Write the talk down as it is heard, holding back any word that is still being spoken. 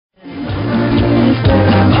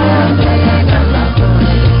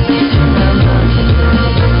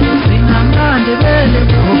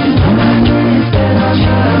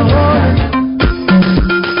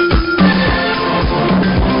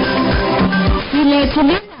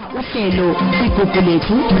Silethulela uhlelo igugu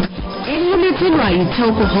lethu elilethulwa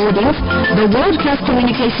yiTelco Holdings, the world-class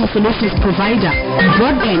communication solutions provider,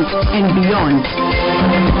 broadband and beyond.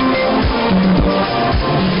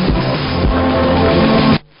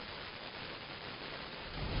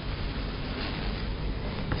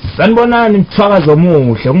 Sanibonani Mthwakazi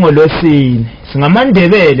omuhle ngolwesine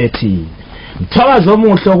singamandebele thina Mthwakazi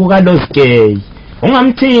omuhle okukalozikeyi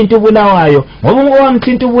ungamthinta ubulawayo ngoba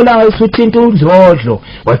ungowamthinta ubulawayo usuthinta uDlodlo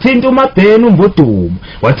wathinta uMabheni umbudumo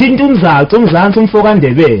wathinta umzacu umzansi umfoka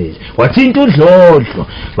Ndebele wathinta uDlodlo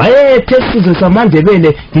bayethe isizwe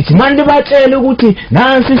samandebele ngithi manje batshele ukuthi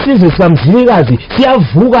nansi isizwe sikaMzilikazi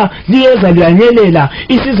siyavuka liyeza liyanyelela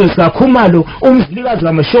isizwe sikaKhumalo umzilikazi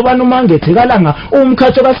kaMashobana umangethekalanga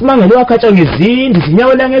umkhatho kaSimangele wakhatha ngezindi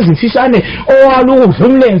zinyawela ngezimfishane owalukudla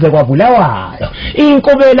umlenze kwabulawayo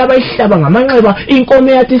inkobela abayihlaba ngamanxeba inkomo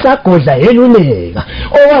yathi sagodla yeluleka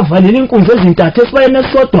owavalela inkunzi ezintathu esibayeni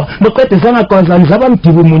esodwa beqede sangagwazani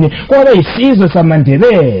zabamdibu munye kwaba isizwe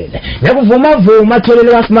samandebele yakuvuma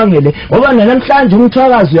atholele kaSimangele ngoba namhlanje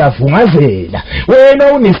uMthwakazi uyavungazela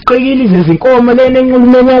wena unesiqikili zezinkomo lena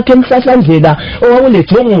enqulumeni yakhe emhlahlandlela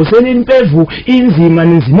owakulejongosi elimpevu inzima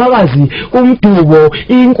nenzimakazi umdubo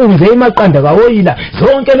inkunzi emaqanda kawoyila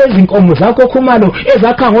zonke lezi inkomo zakho Khumalo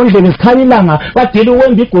ezakha ngondlebe zikhanyilanga badela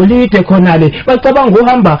ukwemba igolide khonale bacabanga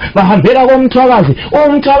uhamba bahambela koMthwakazi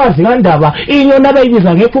uMthwakazi kaNdaba inyoni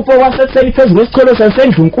abayibiza ngephupho kwasekuseli phezulu kwesicholo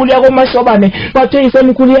sasendlunkulu yakoMashobane bathe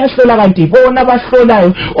isemkhulu yahlola kanti bona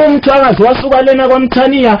abahlolayo uMthwakazi wasuka lena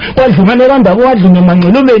kwaMthaniya kwadlungane kaNdaba wadlunga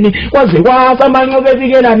emanxelumeni kwaze kwafa amanxeba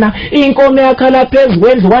ebikelana inkomo yakhala phezulu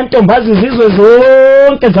kwendlu kwantombazi izizwe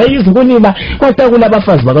zonke zayizukunina kodwa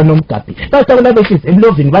kulabafazi bakaNomgabhi kodwa kulabehlisi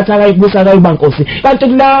emlovini bathi akayibusa akayibankosi kanti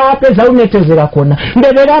kulapha ezawunethezeka khona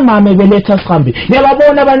Ndebele mama beletha sihambi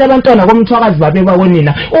niyababona abanye abantwana koMthwakazi babeba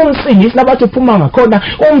konina umsingisi labathi uphuma ngakhona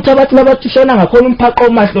umthabathi labathi shona ngakhona umphaqo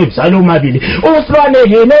omahlo njalo omabili usilwane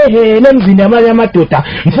hele emzini yamanye amadoda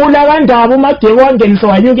mfula kaNdaba uMadeko wangenisa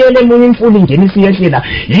wanyukele emunye imfula ingenisa iyehlela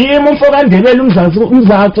yimi umfoka Ndebele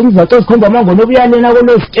umzacu ezikhomba amangona obuyanena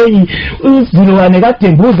kolozikeyi izilwane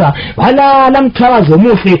kaDembuza balala Mthwakazi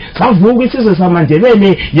omuhle savuka isizwe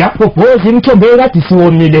samandebele yaphobhoza imithombo ekade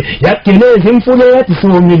siwomile yageleza imfula ekade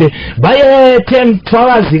siwomile bayethe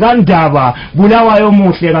Mthwakazi kaNdaba bulawayo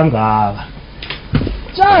omuhle kangaka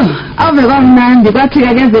ave kwamnandi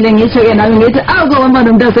kwathi-ke kevele ngisho-ke nami ngithi awukohamba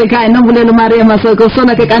nomuntu wasekhaya Nombulelo Maria Masoko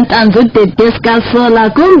sona-ke kantanzi udede sikasola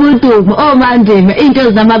kumbudumo omandime into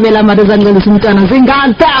ezinamabele amade zancelisa umntwana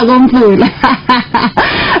zingatako mfula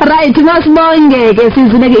right masibonge-ke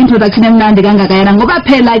sizile-ke introduction emnandi kangakayana ngoba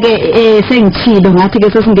phela-ke sengithilo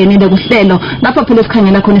ngathi-ke sesingenile kuhlelo lapho phela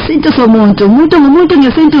esikhangela khona isintu somuntu ngumuntu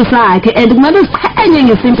ngesintu sakhe and kumele uziqhenye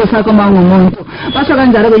ngesintu sakho uma ungumuntu basho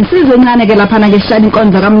kanjalo-ke insizwe encane-ke laphana-ke sishana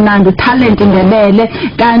inkonzo kamnandi talent Ndebele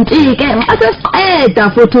kanti-ke asesiqeda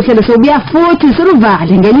futhi uhlelo sobuya futhi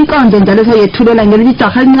siluvale ngelinkonzo njalo soyethulela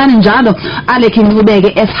ngelijaha elincane njalo Alekhi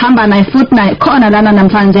Ncubeke esihamba naye futhi naye khona lana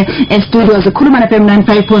namhlanje estudio zikhuluma na-FM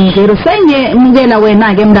 95.0 sengiyemukela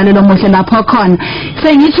wena-ke mlalelo omuhle lapho khona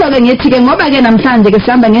sengitsho-ke ngithi-ke ngoba-ke namhlanje-ke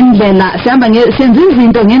senza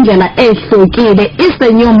izinto ngendlela ehlukile. It's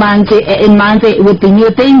the new month with the new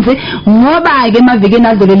things ngoba-ke emavikini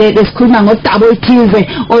adlulile sikhuluma ngodouble thize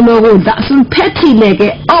olokudla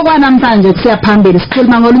siphethile-ke okwanamhlanje kusiya phambili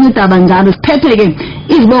sikhuluma ngolunye udaba njalo siphethe-ke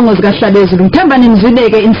izibongo zikaHlabezulu ngithemba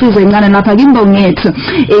nimzwile-ke insizwe encane lapha kimbongo yethu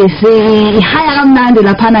sihaya kamnandi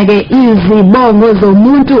laphana-ke izibongo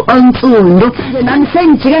zomuntu onsundu nami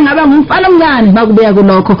sengijike ngaba ngumfana omncane makubuya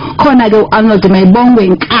kulokho khona-ke u-Arnold Mayibongwe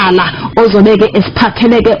Nkala ozobe-ke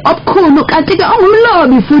esiphathele-ke obukhulu kanti-ke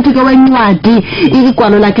ongumlobi futhi-ke wencwadi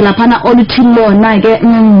igwalo lakhe laphana oluthi lona-ke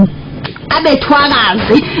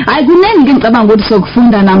abethwakazi hayi kuningi ngicabanga ukuthi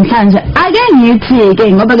sokufunda namhlanje ake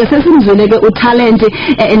ngithi-ke ngoba-ke sesimzwile-ke utalent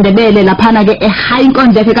Ndebele laphana-ke ehaya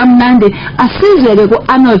inkonzo yakhe kamnandi asizwe-ke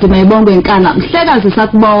ku-Arnold Mayibongwe Nkala mhlekazi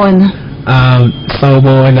sakubona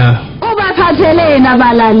sawubona ubaphatheleni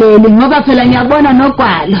abalaleli ngoba phela ngiyabona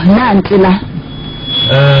nogwalo nansi la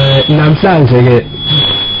namhlanje-ke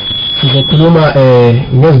sizokhuluma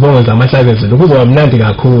ngezibongo zamaHlabezulu kuzoba mnandi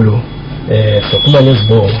kakhulu sokhuluma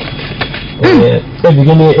ngezibongo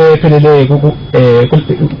evikini epheleleyo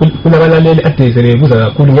kunabalaleli adezele buza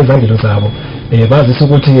kakhulu ngezangelo zabo bazisa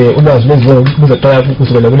ukuthi ulwazi lwezibongo luzoqala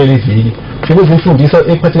kusukela kuleli viki sekuzimfundiso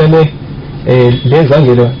ephathelane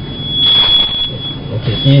lezangelo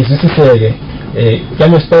izwisiseke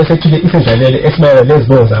kanye sipale sekuthi isendlalele esimayela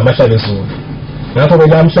lezibongo zamaHlabezulu ngakho-ke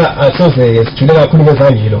namhla asoze sijule kakhulu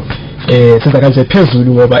ngezangelo siza kanje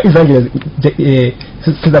phezulu ngoba izangelo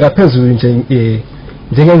siza kaphezulu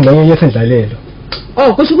njengengxenye yesendlalelo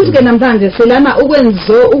Oh kusho ukuthi ke namhlanje selana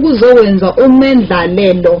ukuzokwenza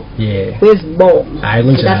umendlalelo wezibongo hayi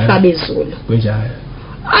kunjalo kaHlabezulu kunjalo.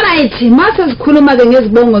 Alright mase sikhuluma ke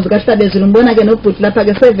ngezibongo zikaHlabezulu ngibona ke nobhuti lapha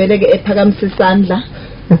ke sevele ke ephakamisa isandla.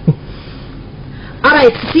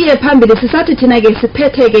 Alright siye phambili sisathi thina ke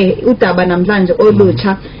siphethe ke udaba namhlanje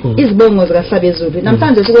olutsha izibongo zikaHlabezulu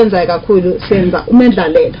namhlanje sikwenza kakhulu senza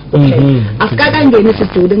umendlalelo okay asikakangeni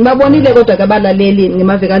isiduli ngibabonile kodwa ke abalaleli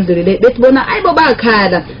ngemaviki adlulile bethi bona ayibo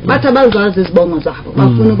bakhala bathi abazazi izibongo zabo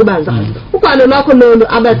bafuna ukubazazi ubhalo lwakho lolu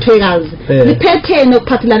abathwekazi liphethene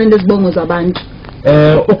okuphathelana nezibongo zabantu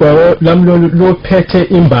ubhalo lami lophethe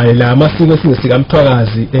imbali la amasiko esingisi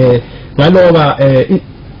Mthwakazi ngaloba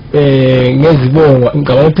ngezibongo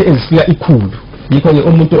ngicabanga ukuthi ezifika ikhulu yikho ke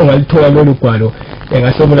umuntu ongalithola lolu gwalo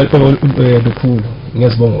engahlomela lukhulu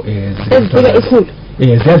ngezibongo ezifika ikhulu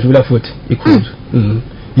ziyadlula futhi ikhulu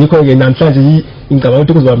yikho ke namhlanje ngicabanga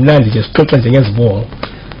ukuthi kuzoba mnandi nje sixoxe nje ngezibongo.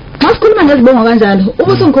 Masikhuluma ngezibongo kanjalo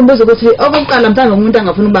ubusungikhumbuza ukuthi okokuqala mhlawumbe umuntu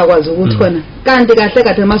angafuna ubakwazi ukuthi khona kanti kahle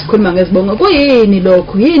kahle masikhuluma ngezibongo kuyini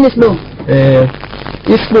lokho yini isibongo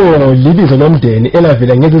isibongo libizo lomndeni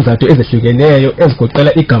elavela ngezizathu ezehlukeneyo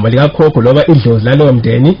ezigoqela igama likakhokho loba idlozi lalowo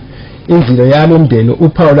mndeni inzilo yalo mndeni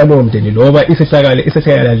uphawu lalowo mndeni loba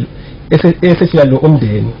isehlakalo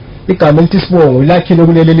umndeni igama elithi isibongo lakhe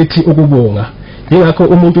lokulele lithi ukubonga yingakho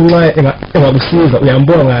umuntu nxa engakusiza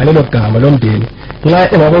uyambonga lelo gama lomndeni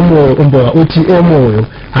nxa engakomoyo umbonga uthi emoyo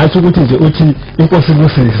hathi ukuthi nje uthi inkosi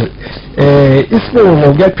kusise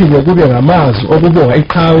isibongo kuyaphinde kube ngamazwi okubonga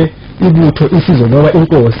iqhawe ibutho isizo loba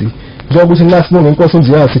inkosi njengokuthi nxa sibonga inkosi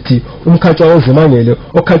umziyazi sithi umkhatsha wozimangele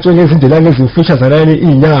okhatshwe ngezindlela ngezimfusha zalane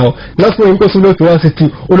inyawo nxa sibonga inkosi ulobhula sithi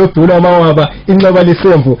ulobhula amawaba inxeba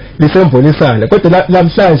lisembonisana kodwa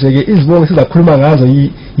namhlanje ke izibongo sizakhuluma ngazo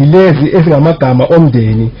yilezi ezingamagama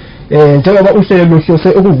omndeni njengoba uhlelo luhlose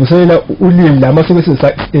ukuvuselela ulimi lamasiko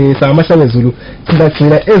samaHlabezulu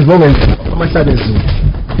sizagcina ezibongweni amaHlabezulu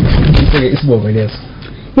isibongo leso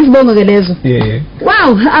isibongo ke lezo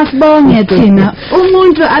wow asibonge thina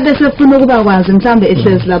umuntu abe sefuna ukuba kwazi mhlambe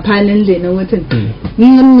ehlezi lapha endlini ukuthi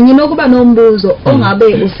nginokuba nombuzo ongabe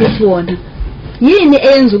usithi wona yini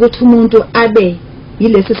eyenza ukuthi umuntu abe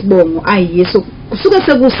yilesi sibongo ayiyeso kusuke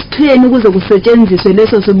sekusitheni ukuze kusetshenziswe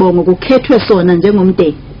leso sibongo kukhethwe sona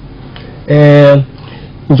njengomndeni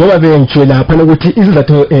njengoba bengitshela lapha ukuthi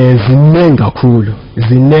izizathu zinengi kakhulu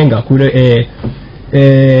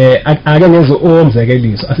ake ngenze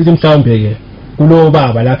umzekeliso asithi mhlawumbe ke kulo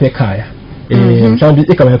baba lapha ekhaya mhlawumbe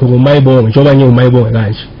igama lakhe nguMayibongwe njengoba nginguMayibongwe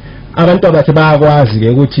kanje abantu abathi bayakwazi ke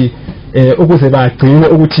ukuthi ukuze bagcine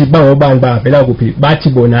ukuthi bangobani bavela kuphi bathi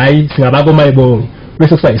bona hayi singabako Mayibongwe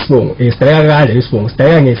bese kuba isibongo sidaleka kanje isibongo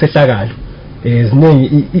sidaleka ngesehlakalo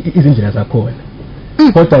ziningi izindlela zakhona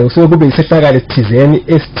kodwa kusuke kube isehlakalo esithizeni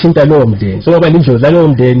esithinta lowo mndeni njengoba indlozi lalowo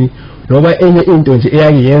mndeni noma enye into nje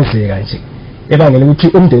eyakuyenzeka nje ebangela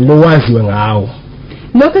ukuthi umndeni lo waziwe ngawo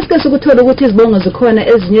lokho sike sikuthola ukuthi izibongo zikhona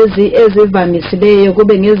ezinye ezivamisileyo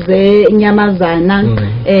kube ngezenyamazana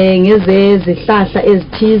ngezezihlahla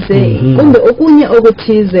ezithize kumbe okunye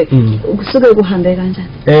okuthize kusuke kuhambe kanjani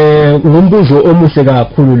ngumbuzo omuhle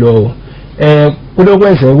kakhulu lowo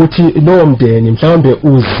kulokwenzeka ukuthi lowo mndeni mhlawumbe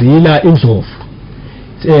uzila indlovu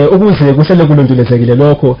ukuze kuhlele kulondolozekile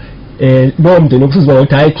lokho lowo mndeni kusizwa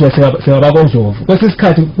ukuthi hayi thina singabakondlovu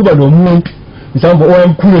kwesisikhathi kuba nomuntu mhlawumbe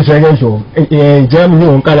owamkhulu njengendlovu njengami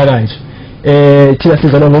ngingonkala kanje thina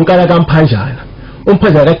sizana ngonkala kaMphanjana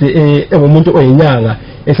uMphanjana kade engumuntu oyinyanga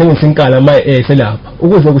esengisa inkala ma eselapha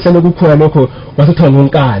ukuze kuhlele kukhona lokho wasithiwa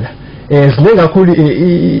ngonkala ziningi kakhulu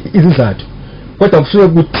izizathu kodwa kusuke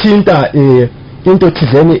kuthinta into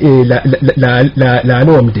thizeni la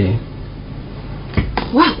lowo mndeni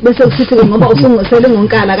bese kusithi ngoba usungosele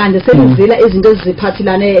ngonkala kanje selizila izinto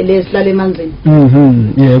eziphathilane lesihlala emanzini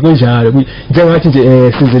kunjalo njengathi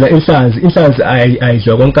nje sizila inhlanzi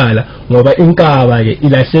ayidliwa konkala ngoba inkaba ke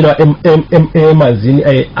ilahlelwa emanzini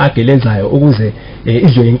agelezayo ukuze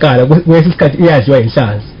idliwe inkala kwesikhathi iyadliwa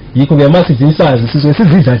inhlanzi yikho ke masidla inhlanzi sizwe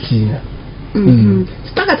sizidla thina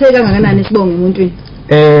siqhakatheke kangakanani isibongo emuntwini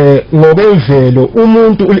ngokwemvelo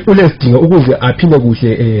umuntu ulesidingo ukuze aphile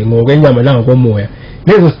kuhle ngokwenyama langokomoya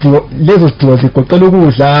lezo zidingo zigoqela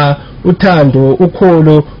ukudla uthando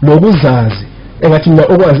ukholo lokuzazi engathi mina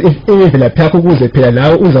okwazi imvelaphi yakho ukuze phela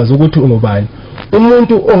lawe uzazi ukuthi ungubani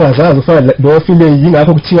umuntu ongazazi ufana lofile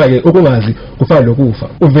yingakho kuthiwa ke ukungazi kufana lokufa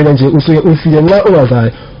uvele nje usuke ufile nxa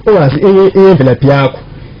ungazi imvelaphi yakho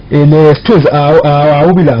lesithuzi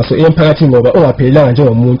awubi laso emphakathini ngoba ungaphelelanga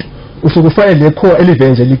njengomuntu usuke ufanele lekho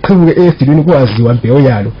elivenje liqhibuke esidilini kwaziwa mbewu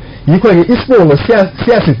yalo yikho ke isibongo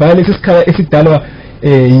siyasivala lesisikhala esidalwa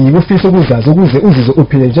yikufisa ukuzazi ukuze uzizwe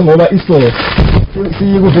uphile njengoba isibongo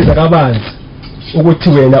siyikuveza kabanzi ukuthi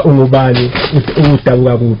wena ungubani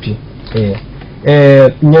udabuka kuphi.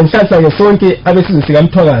 Ngenhlanhla ke sonke abesizwe sika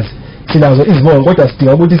Mthwakazi silazo izibongo kodwa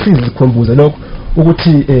sidinga ukuthi sizikhumbuze lokho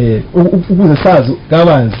ukuthi ukuze sazi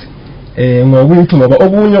kabanzi ngokuyithi ngoba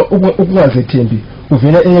okunye ukungazethembi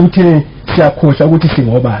kuvela ekutheni siyakhohlwa ukuthi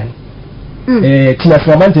singobani. Thina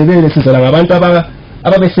singamandebele sizala ngabantu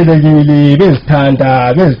ababehlelekile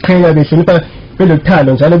bezithanda beziqhenya behlonipha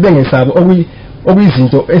belothando njalo bengesabo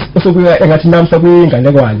okuyizinto osokuya engathi namhla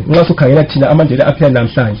kuyinganekwane nxa sukhangela thina amandebele aphila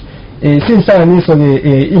namhlanje. Sinhlanganiso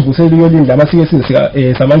ke imvuselo yolinda amasiko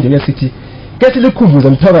esizwe samandebele sithi ke silikhumbuze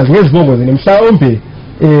Mthwakazi ngezibongo zenu mhlawumbe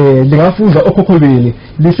lingafuza okhokho beni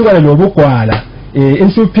lihlukane nobugwala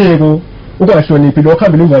inhlupheko ukungahloniphi lokho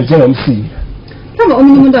hambile imvalo njengomsila. Kama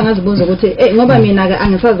omunye umuntu angazibuza ukuthi ngoba mina ke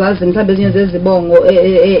angisazazi mhlawumbe ezinye zezibongo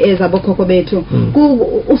ezabokhokho bethu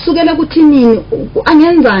usukela kuthinini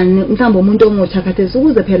angenzani mhlawumbe umuntu omutsha khathesi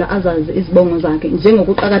ukuze phela azazi izibongo zakhe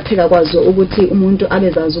njengokuqhakatheka kwazo ukuthi umuntu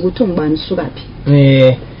abezazi ukuthi ungubani usukaphi.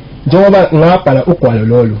 Njengoba ngabhala ugwalo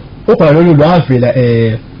lolu lwavela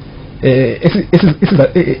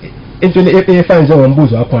entweni efana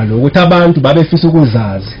njengombuzo wakho lo ukuthi abantu babefisa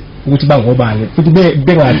ukuzazi ukuthi bangobani futhi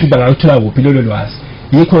bengathi bangaluthola kuphi lolo lwazi.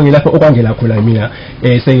 Yikho ngilapho okwangela khona mina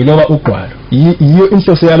sengiloba ugwalo yiyo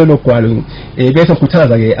inhloso yalolo gwalo bese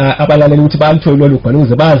ngikhuthaza ke abalaleli ukuthi baluthole lolo gwalo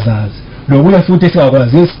ukuze bazazi lokunye futhi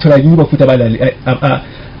esingakwazi sithola kibo futhi abalaleli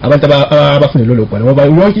abantu abafunda lolo gwalo ngoba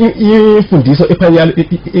yonke imfundiso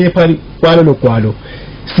ephakathi kwalolo gwalo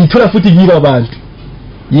sithola futhi kibo abantu.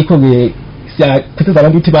 Yikho ke siyakhuthaza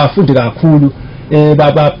abantu ukuthi bafunde kakhulu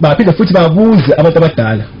baphinde futhi babuze abantu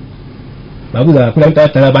abadala babuza kakhulu abantu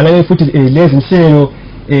abadala banake futhi lezi nhlelo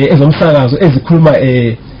ezomsakazo ezikhuluma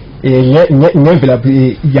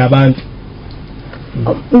ngemvelaphi yabantu.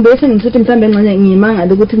 Bese ngisithi mhlambe ngqanye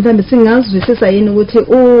ngimangala ukuthi mhlambe singazwisisa yini ukuthi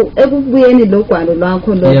ekubuyeni logwalo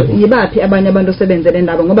lwakho lo yibaphi abanye abantu osebenzele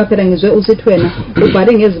nabo ngoba phela ngizwe usithi wena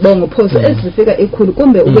ubhale ngezibongo phoso ezifika ikhulu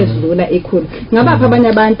kumbe ukwedlula ikhulu ngabaphi abanye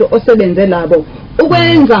abantu osebenze labo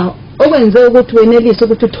okwenze ukuthi wenelise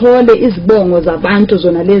ukuthi uthole izibongo zabantu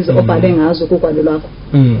zona lezi obhale ngazo kugwalo lwakho.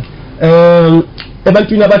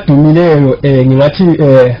 Ebantwini abadumileyo ngingathi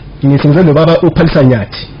ngisebenze nobaba uPhalisa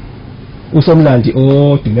Nyathi usomlandi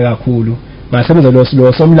odume kakhulu ngasebenza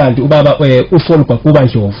lo somlandi ubaba uSolwa kuba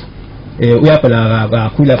Ndlovu uyabhala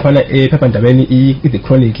kakhulu lapha ephephandabeni iThe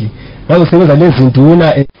Chronicle ngazosebenza lezi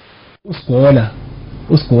nduna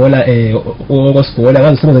uSigola okoSigola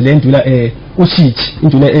ngazosebenza le nduna uShithi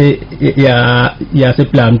induna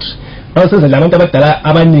yasePlumtree ngazosebenza labantu abadala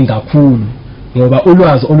abaningi kakhulu ngoba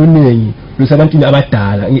ulwazi oluningi lusebantwini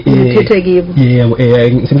abadala. Yebo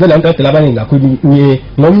ngisebenza labantu abadala abaningi kakhulu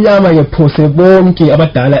ngomnyama ke phose bonke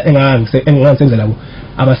abadala engangisebenza labo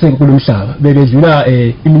abaseke kulo mhlaba bebedlula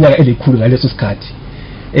iminyaka elikhulu ngaleso sikhathi.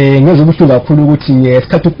 Ngeze ubuhlungu kakhulu ukuthi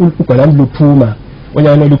ngesikhathi ugwalami luphuma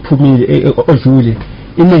onyana luphumile odlule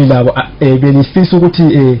iningi labo belifisa ukuthi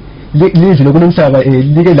lidlule kulo mhlaba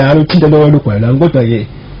like lalo thinta lo lugwalo lami kodwa ke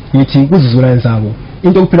ngithi kuzizulane zabo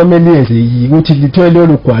into kuphela kumele yenze yikuthi lithole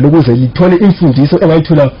lelo gwalo ukuze lithole imfundiso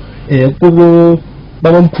engayithola kubo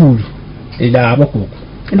babomkhulu labo gogo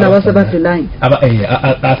laba sebadlulayo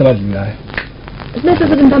asebadlulayo. Bese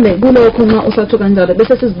sithi mhlambe kulokho nxa usathu kanjalo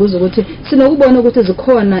bese sizibuza ukuthi sinokubona ukuthi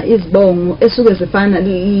zikhona izibongo esuke zifana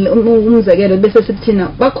umzekelo bese sithina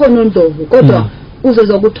bakhona oNdlovu kodwa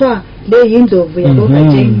uzozwa kuthiwa le yindlovu yabo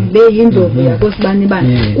Kajeni le yindlovu yabo Sibani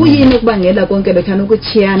bani uyini ukubangela konke bekhana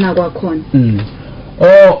ukuchiyana kwakhona.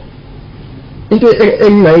 Into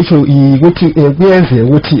engingayisho ukuthi kuyenze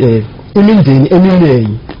ukuthi imindeni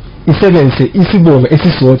eminingi isebenzise isibongo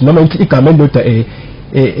esisodwa noma ithi igama elilodwa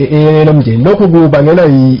nomndeni. Lokho kubangela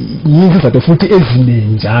yizizathu futhi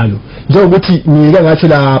eziningi njalo njengokuthi ngike ngathi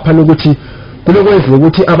lapha ukuthi kulokwenza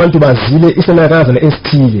ukuthi abantu bazile isenakazana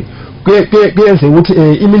esithile kuyenze ukuthi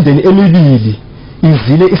imindeni emibili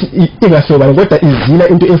izile ingahlobani kodwa izila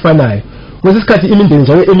into efanayo. Kwesikhathi imindeni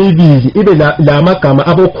njalo emibili ibe la magama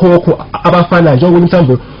abokhokho abafana njengokuthi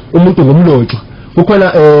mhlawumbe umuntu ngomlotshwa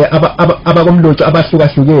kukhona abakomlotshwa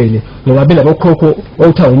abahlukahlukene ngoba benabokhokho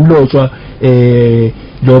okuthiwa ngumlotshwa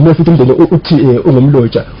lo munye futhi umndeni uthi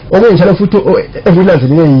ungumlotshwa. Okunye njalo futhi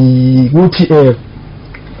engilanzelile ukuthi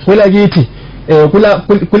kwelakithi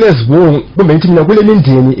kulezibongo kumbe ngithi mina kule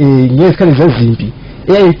mindeni ngezikhathi zezimpi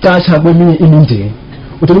eyayiqasha kweminye imindeni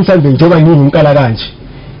uthi mhlawumbe njengoba nginginkala kanje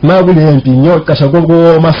ma kule mpi ngiyoqasha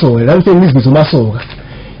komasoka la ngifike ngizibiza umasoka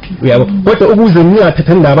uyabo kodwa ukuze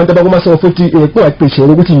ngingathathani nabantu abakumasoka futhi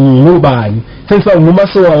kungaqishela ukuthi ngiyubani senifaka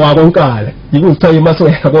ngumasoka wakonkala yikuzithiwa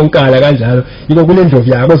imasoka yakonkala kanjalo yiko kule ndlovu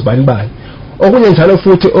yabo zibani bani okunye njalo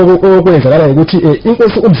futhi okwenzakala ukuthi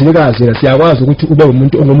inkosi uMzilikazi siyakwazi ukuthi ube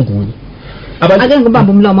umuntu ongumnguni ake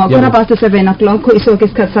ngibamba umlomo khona past 7 o'clock isonke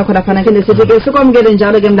isikhathi sakho lapha ke lesithi ke sikwamukele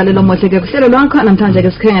njalo ke mlalelo mohle ke kuhlelo lwakho namhlanje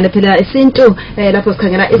ke sikhangela phela isintu lapho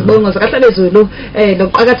sikhangela izibongo zakaHlalezulu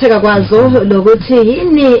lokuqhakatheka kwazo lokuthi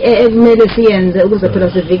yini ekumele siyenze ukuze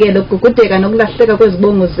phela sivikele ukugudeka nokulahleka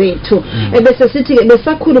kwezibongo zethu bese sithi ke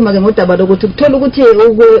besakhuluma ke ngodaba lokuthi kuthola ukuthi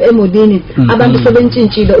emulini abantu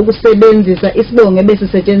sebentshintshile ukusebenzisa isibongo bese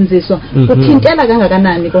setshenziswa kuthintela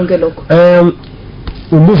kangakanani konke lokho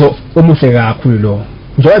umbuzo omuhle kakhulu lo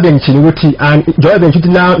njengoba bengithini ukuthi njengoba bengithi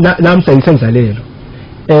namhla ngisenzalelo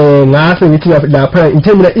ngase ngithi lapha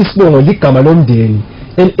ithemela isibongo ligama lomndeni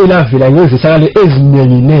elavela ngezihlakalo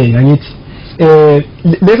eziningi ngithi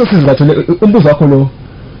leso sizathu umbuzo wakho lo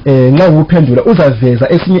nxa ukuphendula uzaveza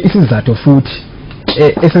esinye isizathu futhi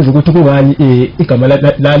esenza ukuthi kungani igama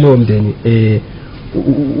lalo mndeni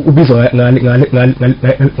ubizwa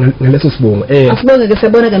ngaleso sibongo asibonge ke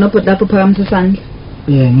siyabona ke nobhuti lapho phakamisa isandla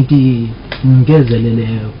ngithi ngezelele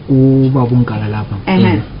ubaba uNkala lapha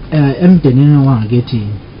emndenini wangakithi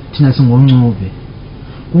thina singoNcube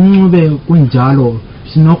uNcube kunjalo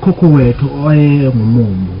sinokhokho wethu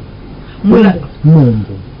oyengumumbu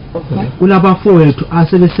mumbu kulabafowethu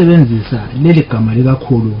asebesebenzisa leli gama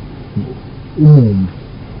likakhulu umumbu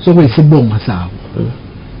sokuyisibongo sabo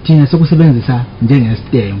thina sokusebenzisa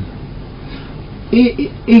njengesitengo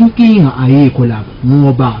inkinga ayikho lapha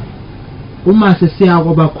ngoba uma sesiya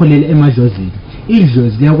kwabakholele emadlozini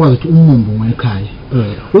idlozi liyakwazi ukuthi umumbu ngekhaya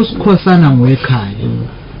usikhosana ngekhaya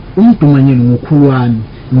umdumanyelo ngokhulwami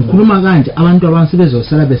ngikhuluma kanje abantu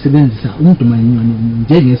abasebezosala besebenzisa umdumanyelo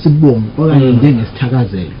njengesibongo okanye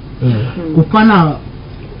njengesithakazelo kufana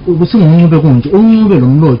ukuthi uNcube kunje uNcube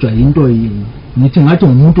lomlotshwa into yini ngithi ngathi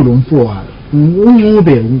umuntu lomfowabo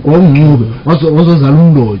uNcube ngoNcube wazozala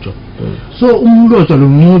umlotshwa so umlotshwa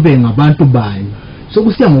loNcube ngabantu bani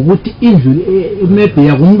sokusiya ngokuthi indlu maybe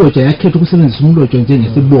yakumlotshwa yakhetha ukusebenzisa umlotshwa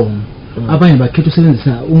njengesibongo abanye bakhetha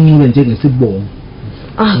ukusebenzisa uNcube njengesibongo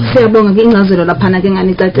siyabonga ke ingcazelo lapha ke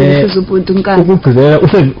ngani icacile sizubuntu Nkala ukugcizela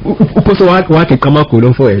uphoso wakhe qamagulo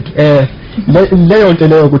mfowethu leyo nto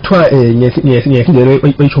leyo kuthiwa ngesindelo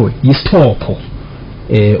oyisho yisithopho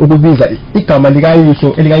ukubiza igama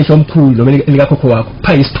likayihlo elikayihlo omkhulu noma elikakhokho wakho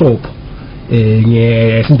pha yisithopho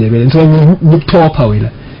ngesindebele ngithi ngikuthopha wena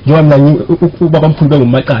njengoba mina ubaba omkhulu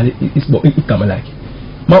bengumaqala igama lakhe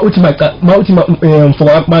ma uthi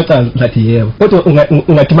mfoka wakmaqala ngathi yebo kodwa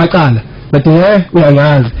ungathi maqala ngathi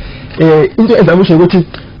uyangazi into ezamusho ukuthi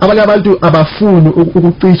abanye abantu abafuni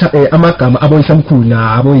ukucisha amagama aboyisamkhulu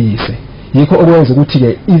naboyise yikho okwenza ukuthi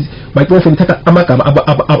ke baqese bethatha amagama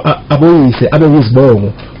aboyise abe yizibongo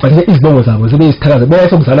bathathe izibongo zabo zibe yisithakaze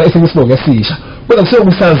bese kuzala esinye isibongo esisha kodwa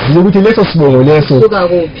kusekusazile ukuthi leso sibongo leso suka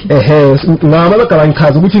kuphi ngama amagama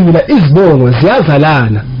ngikhaza ukuthi mina izibongo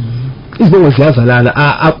ziyazalana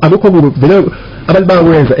akukho vele abantu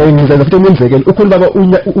bakwenza ngizenza futhi umenzekelo ukhona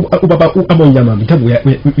baba abonyama mthembu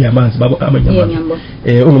uyamazi baba abonyama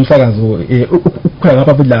ungumsakazo ukhaya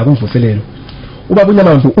ngapha budla kumvuselelo ubaba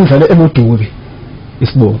unyama uzale eModube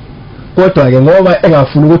isibongo kodwa ke ngoba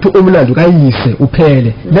engafuni ukuthi umlando kayise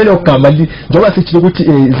uphele lelo gama njengoba sithi ukuthi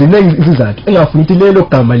ziningi izizathu engafuni ukuthi lelo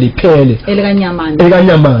gama liphele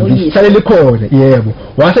elikanyamani hlale likhona yebo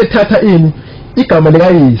wasethatha ini igama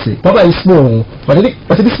likayise kwaba isibongo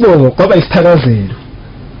wathi isibongo kwaba isithakazelo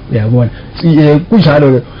uyabona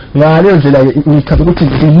kunjalo ngaleyo ndlela ngichaza ukuthi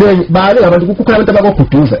ziningi bale abantu kukhona abantu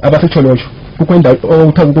abakoguduza abasetholotsho kukhona indawo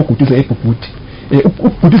okuthiwa ukuguduza eBhubhuti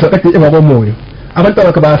ukuguduza kade engakomoyo abantu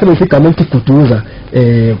abakhe basebenzisa igama elithi guduza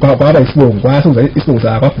kwaba isibongo kwasenza isibongo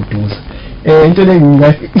sakwaguduza into le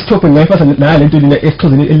isithopho ngiyifasa nale nto lena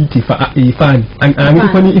esixhozeni elithi ifani angithi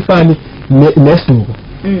khona ifani nesiduko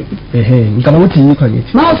ngicabanga ukuthi yikho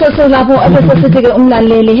ngithi mawusese lapho abesesithi ke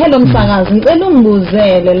umlaleli hello msakazi ngicela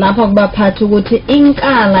ungibuzele lapha kubaphathi ukuthi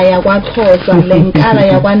inkala yakwaXhosa lenkala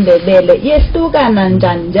yakwaNdebele yehlukana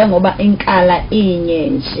njani njengoba inkala inye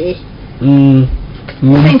nje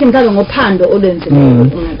ngicela ngophando olwenzileyo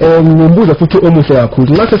ngimbuza futhi omuhle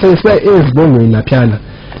kakhulu nxa sesesiya ezibongweni laphana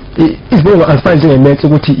izibongo azifani njengemethe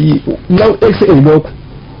ukuthi law elokhu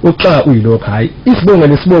uxa uyilokho hayi isibongo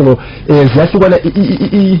lesibongo ziyahlukana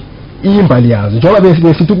imbali yazo njengoba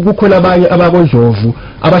besithi kukhona abanye abakondlovu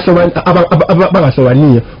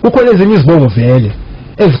abangahlobaniyo kukhona ezinye izibongo vele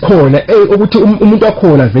ezikhona ukuthi umuntu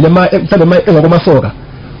wakhona vele mhlawumbe engakomasoka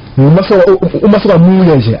umasoka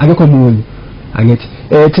munye nje akekho munye angithi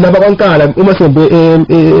thina abakwaNkala uma sembe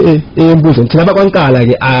embuzo thina abakwaNkala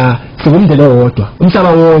ke singumndeni owodwa umhlaba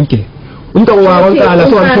wonke umntwana wakwaNkala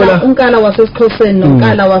sokwamthola uNkala wasesiXhoseni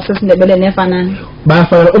noNkala wasesiNdebeleni efanana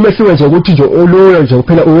bayafana umehluko nje ukuthi nje oluyo nje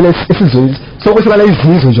kuphela uyena esizweni sokuhlala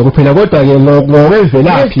izizwe nje kuphela kodwa ke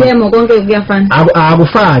ngokwemvelaphi isimo konke kuyafana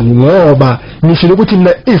akufani ngoba ngisho ukuthi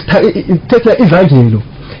mina izithetha izangelo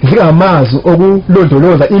zingamazi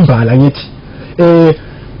okulondoloza imbala ngithi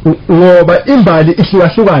ngoba imbali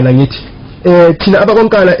ihlukahlukana ngithi thina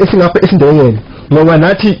abakwaNkala esingapha esindebeleni ngoba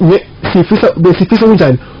nathi sifisa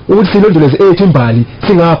kunjani ukuthi silondoloze ethu imbali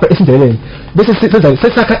singapha esindebeleni bese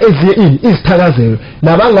sesakha ezinye izithakazelo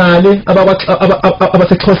nabangane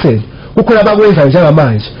abaseXhoseni kukhona abakwenza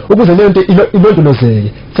njengamanje ukuze leyo nto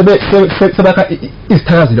ilondolozeke sebakha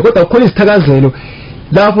izithakazelo kodwa kukhona izithakazelo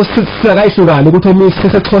lapho singakayihlukani ukuthi omunye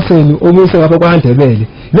seseXhoseni omunye ngapha kwaNdebele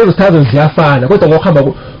lezo zithakazelo ziyafana kodwa ngokuhamba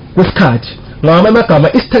kwesikhathi ngamanye amagama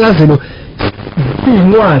isithakazelo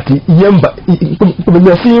incwadi yemba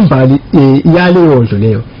siyimbali yaleyo ndlu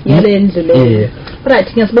leyo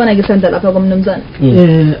right ngiyasibona ke sandla lapha komnumzana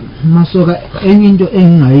Masoka enye into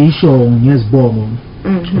engingayisho ngezibongo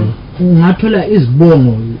ungathola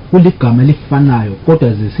izibongo kuligama lifanayo kodwa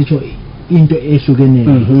zisitsho into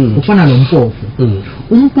ehlukeneyo ufana nompofu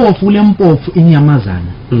umpofu kule mpofu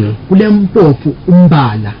inyamazana kule mpofu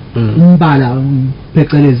umbala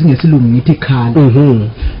phecelezi ngesilungu ngithi khala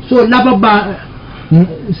so laba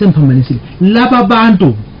semphambanisile laba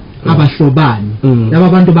bantu abahlobani laba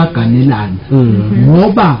bantu baganelana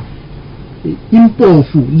ngoba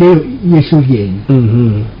impofu leyo yehlukene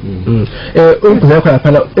ungizakho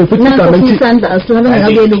lapha futhi igama lithi isandla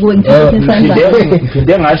asibangabeli ukwenza isandla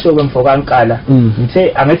ngide ngasho kwemfokaNkala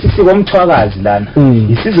ngithe angithi siko Mthwakazi lana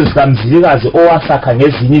isizwe sikaMzilikazi owasakha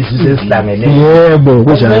ngezinye izizwe ezihlangene yebo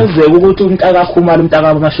kunjalo kwenzeka ukuthi umntaka Khumalo umntaka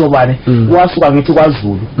abaMashobane wasuka ngithi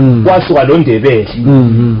kwaZulu wasuka lo Ndebele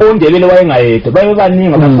oNdebele wayengayedwa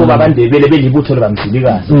babebaningi abafoko abandebele belibutho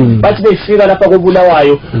likaMzilikazi bathi befika lapha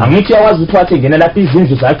koBulawayo angithi yawazi wathi ngena lapha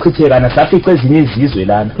izindlu zachithekana safica ezinye izizwe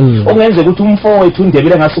lana okungenzeka ukuthi umfowethu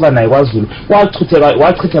uNdebele ngasuka naye kwaZulu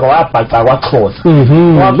wachitheka wabhaca kwaXhosa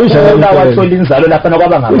wabujala wathola inzalo lapha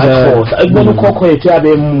nokwaba ngamaXhosa ekubona ukhokho yethu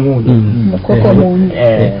yabe emunye ukhokho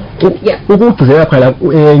munye ukugcizela phela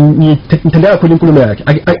ngithanda kakhulu inkulumo yakhe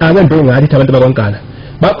akambe ngathi abantu bakwaNkala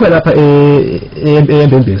bakhona lapha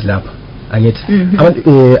eMbembezi lapha angithi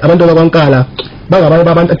abantu bakwaNkala bangabanye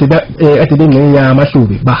babantu ade bengcenye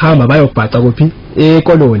yamaHlubi bahamba bayobhaca kuphi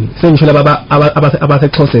ekoloni sengisho laba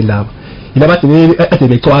abaseXhoseni laba yilaba ade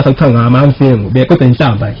becwasa kuthiwa ngaMamfengu beqeda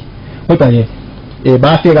inhlamba ke kodwa ke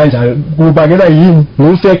bafike kanjalo kubakela yini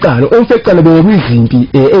ngumfeqalo umfeqalo bekuyizimpi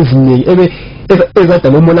eziningi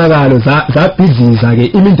ezadala umonakalo zabhiziza ke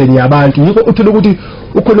imindeni yabantu yiko uthola ukuthi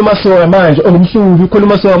ukhuluma soya manje ongumHlubi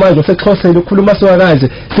ukhuluma soya manje oseXhoseni ukhuluma soya kanje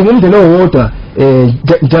singumndeni owodwa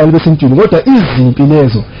njalo besintwini kodwa izimpi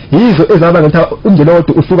lezo yizo ezaba ngithi umndeni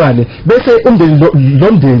owodwa uhlukane bese umndeni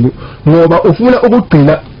lomndeni ngoba ufuna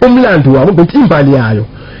ukugcina umlando wabo ukuthi imbali yayo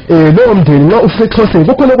lo mndeni nxa useXhoseni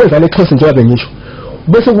kukhona okwenzana eXhoseni njengoba bengisho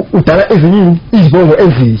bese udala ezinye izibongo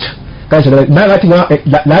ezitsha kanjalo nangathi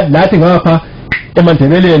lathi ngapha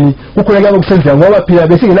eMandebeleni kukhona labo kusenzeka ngoba phela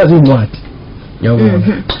besingenazo incwadi yabona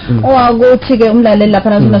owakuthi ke umlaleli lapha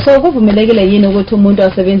nasona so kuvumelekile yini ukuthi umuntu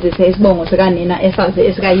asebenzise isibongo sikanina esazi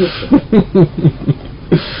esikayise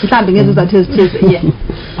mhlambi ngezizathu ezithize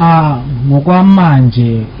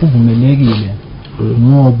ngokwamanje kuvumelekile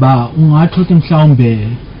ngoba ungathi uthi mhlawumbe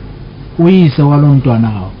uyise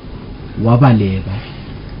walomntwana wabaleka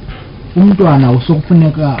umntwana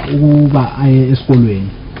usokufuneka ukuba aye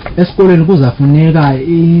esikolweni kuzafuneka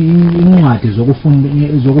incwadi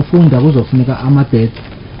zokufunda kuzofuneka amabhedi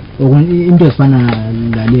into ezifana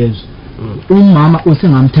nalezo umama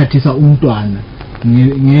usengamthathisa umntwana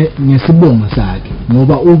ngesibongo sakhe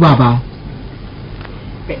ngoba ubaba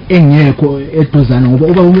engekho eduzane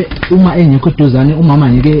ngoba uma engekho eduzane umama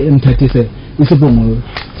ngeke emthathise isibongo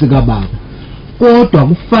sikababa kodwa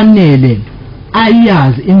kufanele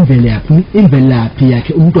ayazi imvelaphi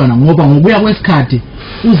yakhe umntwana ngoba ngokuya kwesikhathi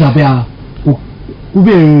uzabe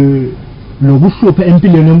kube lobuhluphe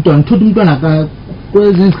empilweni yomntwana thothi umntwana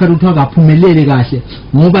kwezinye izikhathi uthiwa akaphumeleli kahle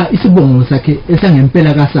ngoba isibongo sakhe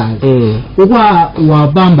esangempela kasazi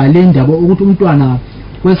wabamba le ndaba ukuthi umntwana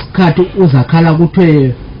kwesikhathi uzakhala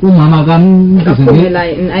kuthiwe umama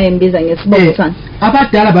ayembiza ngesibongo sakhe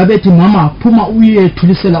abadala babethi mama phuma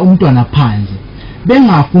uyethulisela umntwana phansi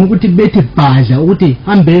bengafuni ukuthi bethi badla ukuthi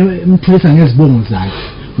hambe emthulisa ngezibongo zakhe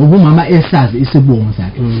ngoba umama esazi isibongo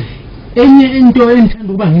sakhe enye into engithanda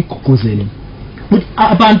ukuba ngigqugquzele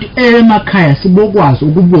abantu emakhaya sibokwazi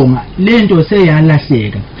ukubonga lento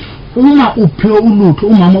seyalahleka uma uphiwe ulutho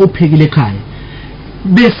umama uphekile ekhaya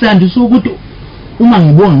besandisa ukuthi uma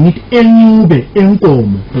ngibonga ngithi enyube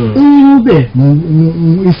enkomo unyube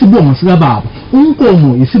isibongo sika baba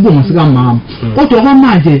unkomo isibongo sika mama kodwa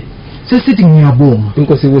kwamanje sesithi ngiyabonga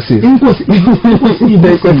inkosi ibusise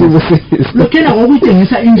lokela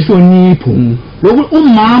ngokutshengisa inhlonipho lokhu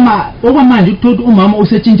umama okwamanje ukuthi umama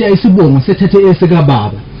usetshintsha isibongo sethathe esika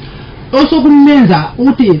baba osokumenza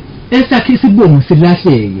ukuthi esakhe isibongo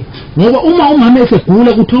silahleke ngoba uma umama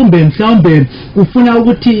esegula kuthombe mhlawumbe ufuna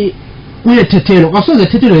ukuthi uyethethelwa kasoze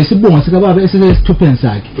thethelwa isibongo sika baba esesithupheni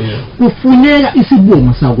sakhe kufuneka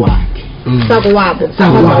isibongo sakwakhe sakwabo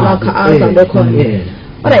azalokho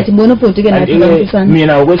alright ngibona ubhuti ke nathi lapha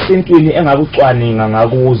mina okwesintwini engakucwaninga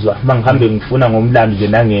ngakuzwa mangihambe ngifuna ngomlando nje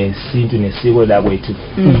nangesintu nesiko la kwethu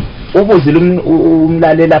ubuzile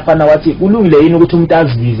umlaleli lapha wathi kulungile yini ukuthi umuntu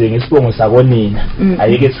azibize ngesibongo sakonina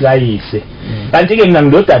ayeke sikayise kanti ke mina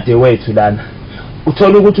ngilodade wethu lana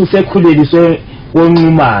uthola ukuthi usekhuleliswe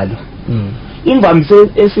wonqumalo imvamisa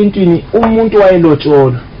esintwini umuntu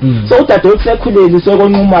wayelotsholo so udade wethu sekhuleliswe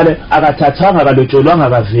konqumalo akathathwanga kalotsholwanga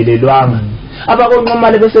kavelelwanga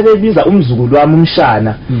abakonqumalo bese bebiza umzukulu wami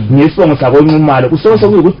umshana ngesibongo sakonqumalo kusuke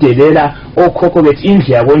sekuyikudelela okhokho bethu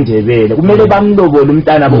indlu yakoNdebele kumele bamlobole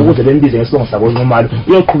umntana abo ukuze bembize ngesibongo sakonqumalo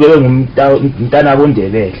uyoqhubeka ngumntana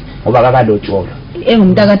wakoNdebele ngoba akakalotsholo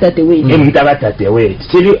engumntakadadewethu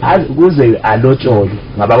thili kuze alotsholo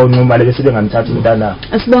ngabakonqumalo bese bengamthatha umntana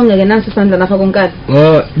asibonge ke nasi isandla lapha konkala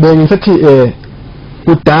bengisethi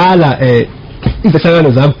kudala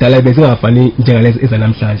izehlakalo zakudala bezingafani njengalezi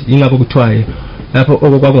ezanamhlanje ingakho kuthiwa lapho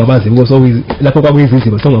okwakungamaziko lapho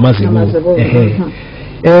kwakuyiziziko songamazibo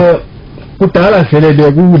kudala vele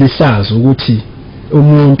bekulihlazo ukuthi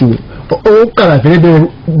umuntu oqala vele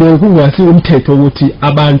bekungasi umthetho ukuthi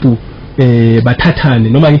abantu bathathane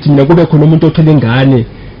noma ngithi mina kube khona umuntu othola ingane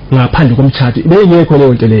ngaphandle komthatho bengekho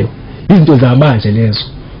leyo nto leyo izinto zamanje lezo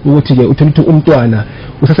ukuthi ke uthola ukuthi umntwana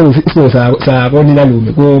usasebenzisa isibongo sakonina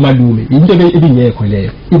lume komalume into ebingekho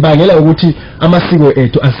leyo ibangela ukuthi amasiko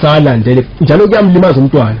ethu asalandele njalo kuyamlimaza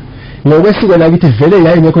umntwana ngokwesiko lakithi vele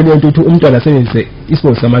yayingekho leyo nto ukuthi umntwana asebenzise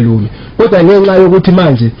isibongo samalume kodwa ngenxa yokuthi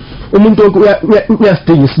manje umuntu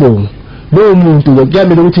uyasidinga isibongo lowo muntu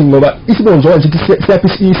kuyamele ukuthi ngoba isibongo njengoba nje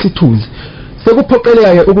siyaphi isithunzi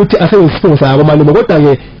sekuphoqeleka ukuthi asebenzise isibongo sakomalume kodwa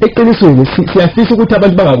ke eqinisweni siyafisa ukuthi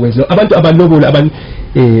abantu bangakwenzi abantu abalobole abantu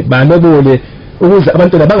balobole ukuze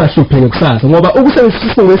abantwana bangahlupheki kusasa ngoba ukusebenzisa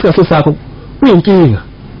isibongo esikaso sakho kuyinkinga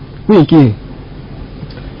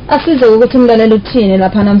asize ukuthi umlaleli uthini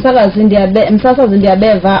lapha namsakazi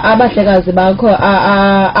ndiyabeva abahlekazi bakho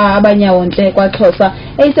abanyawonhle kwaXhosa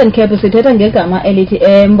Eastern Cape sithetha ngegama elithi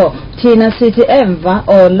embo thina sithi emva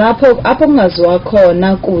lapho kungaziwa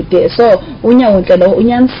khona kude so unyawonhle lo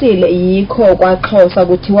unyanisile yikho kwaXhosa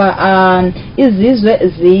kuthiwa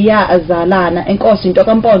izizwe ziyazalana enkosi into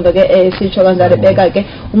kaMpondo ke sitsho kanjalo beka ke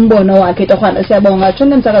umbono wakhe tokhwana siyabonga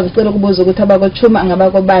tshona umsakazi ucela ukubuza ukuthi abakochuma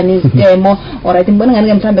ngabakobani izitemo alright ngibona ngani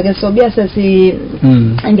ke mhlambe ke sobiya sesi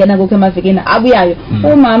angena kokho emavikini abuyayo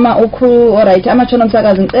umama alright amatshona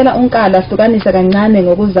umsakazi ngicela unkala hlukanisa kancane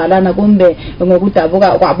ngokuzalana kumbe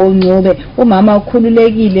ngokudabuka kwabonqube umama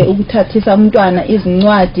ukhululekile ukuthathisa umntwana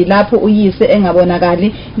izincwadi lapho uyise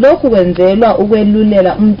engabonakali lokhu kwenzelwa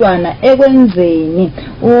ukwelulela umntwana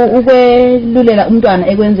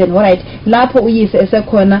ekwenzeni alright lapho uyise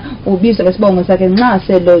esekhona ubizwa ngesibongo sakhe nxa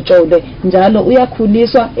selotshole njalo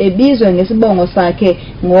uyakhuliswa ebizwe ngesibongo sakhe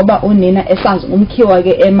ngoba unina esazi umkhiwa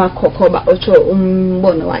ke emakhokhoba otsho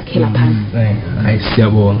umbono wakhe lapha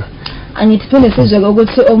siyabonga angithi phinde sizwe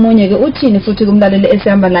ukuthi omunye ke uthini futhi kumlaleli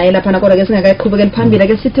esihamba naye lapha kodwa ke singakaqhubekeli phambili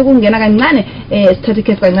ke sithi kungena kancane sithathe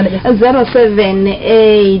ikhefu kancane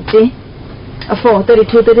 078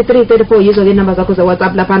 4323334 yizo ke number zakho za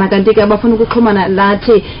WhatsApp lapha kanti ke abafuna ukuxhumana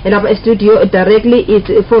lathi lapha e-studio directly it's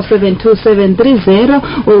 472730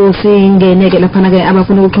 usingene ke lapha ke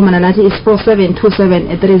abafuna ukuxhumana lathi is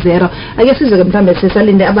 472730 ake sizwe ke mhlambe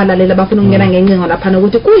sesalinde abalaleli abafuna ukungena ngencingo lapha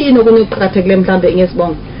ukuthi kuyini okunye ukuqhakathekile mhlambe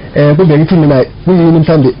ngesibongo kube ngithi mina kuyini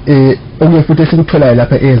mhlambe okunye futhi esikutholayo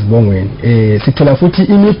lapha ezibongweni sithola futhi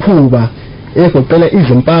imikhuba egoqela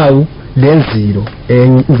izimpawu lenzilo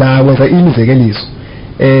ngizakwenza imizekeliso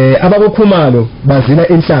abakokhumalo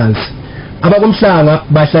bazila enhlanzi abakomhlanga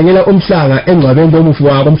bahlangela umhlanga engcwabeni lomufi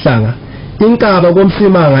wabo omhlanga inkaba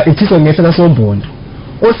komsimanga ithiswa ngehla sombondo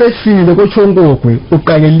osefile kochongogwe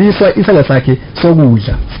uqangeliswa isandla sakhe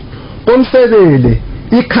sokudla komsebele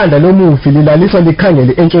ikhanda lomufi lilaliswa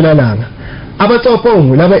likhangele entshonalanga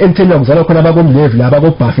abatsopho laba emtheni wakuzala khona abakomlevi laba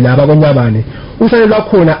kobhafi laba konyabane usale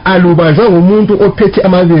lwakhona alubanjwa ngumuntu ophethe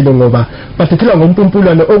amabele ngoba bathethela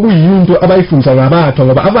ngompumpulwane okuyinto abayifundisa ngabathu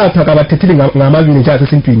ngoba abathu akabathetheli ngamabili nje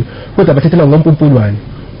asesintwini kodwa bathethela ngompumpulwane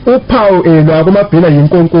uphawu lwakomabhena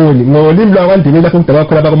yinkonkoni ngolimi lwakwaNdebele lapho kudala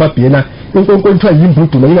khona abakomabhena inkonkoni kuthiwa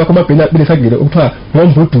yimbuduma yingakho amabhena belesagile ukuthiwa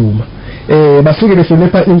ngombuduma basuke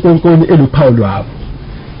behlonipha inkonkoni eluphawu lwabo.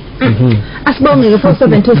 Asibonge ke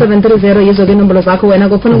 472730 yizo ke inombolo zakho wena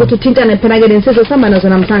kufuna ukuthi uthintane phela ke lensizwe sihamba nazo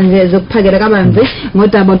namhlanje zokuphakela kabanzi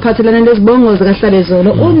ngodaba oluphathelana nezibongo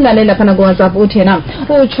zikaHlalezolo ulalela phana ku WhatsApp uthi yena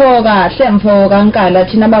utsho kahle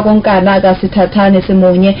Mthwakazi thina bakonkala akasithathane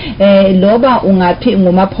simunye loba ungathi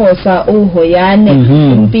ngumaphosa uhoyane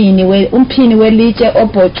umphini welitshe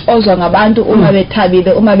obhotshozwa ngabantu uma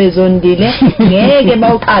bethabile uma bezondile ngeke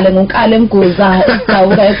bawuqale ngonkala emguza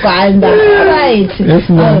awuka eGwanda right.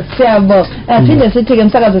 Siyabo phinde sithi ke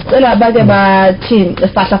Mthwakazi sicela abake bathi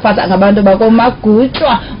sifahlafahla ngabantu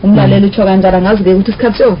bakomagutshwa umlaleli utsho kanjalo ngazi ke ukuthi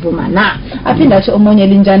isikhathi siyovuma na aphinde athi omunye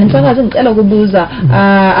linjani Mthwakazi ngicela ukubuza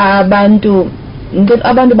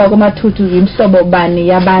abantu bakomathuthu imhlobo bani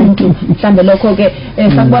yabantu mhlambe lokho ke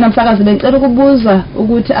sakubona Mthwakazi becela ukubuza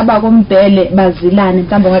ukuthi abakombhele bazilane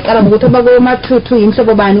mhlambe ngaqala ukuthi abakomathuthu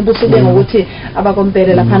imhlobo bani ubusuke ngokuthi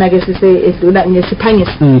abakombhele laphana ke sisedlula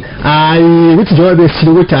ngesiphangisi hayi ukuthi njengoba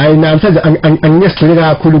besilo ukuthi hayi namhlanje anginesigcile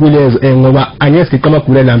kakhulu kulezo ngoba angesigqa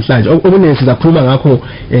amagula namhlanje okuningi sizakhuluma ngakho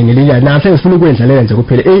ngelinye namhlanje sifuna ukwendlalela nje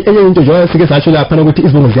kuphela enye into njengoba sike satsho lapha ukuthi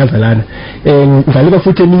izibongo ziyazalana ngizalika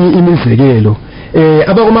futhi eminye imizekelo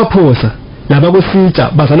abakomaphosa labakositsha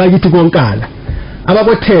bazana kithi konkala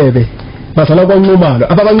abakothebe bazana kwaNcumalo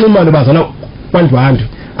abakwaNcumalo bazana kwaNdwandwe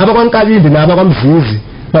abakwaNkabindi nabakwamzizi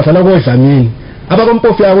bazana koDlamini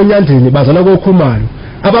abakompofu yakonyandeni bazana koKhumalo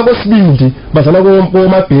abakosibindi bazana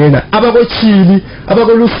komabhena abakochili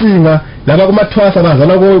abakolusinga labakomathwasa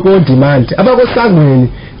bazana koNdimandi abakosangweni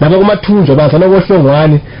labakomathunjwa bazana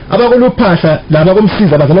koHlongwane abakoluphahla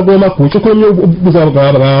labakomsiza bazana koMagutsha ukhona ubuza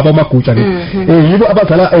ngabamagutsha ke yibo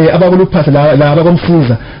abazala abakoluphahla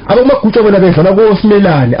labakomsiza abakomagutsha bona bezana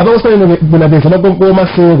koSimelane abakosimelane bona bezana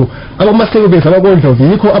koMaseko abakomaseko bezana koNdlovu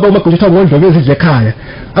yikho abakomagutsha koNdlovu ezidle ekhaya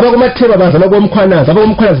abakomatheba bazana koMkhwanazi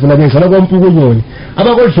abakomkhwanazi bona bezana koMpukunyoni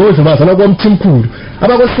abakodlovu bazana koMthimkhulu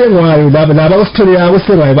abakosengwayo labakosithole yakho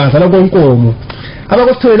sengwayo bazana konkomo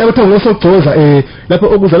abakosithole lapho kuthiwa ngosogcoza lapho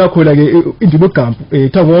okuzala khona ke indima uGampu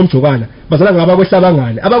kuthiwa ngomjokana bazala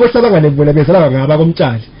abakohlabangane bona bezala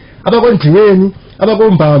ngabakomtshali abakondiweni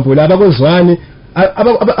abakombambo labakozwane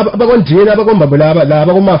abakondiyeni abakombambo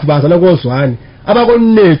labakomafu bazala kozwane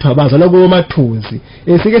abakonethwa bazala komathunzi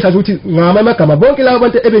sike sathi ukuthi ngamagama bonke labo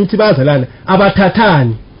abantu ebengithi bazalana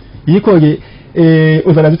abathathani yikho ke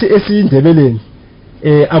uzana ukuthi esindebeleni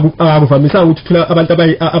akuvamisa ukuthi thola abantu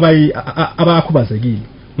abakhubazekile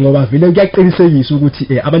ngoba vele kuyaqinisekisa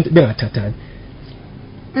ukuthi abantu bengathathani.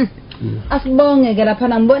 Asibonge ke lapha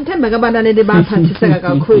ngibona Themba kabanaleli baphathiseka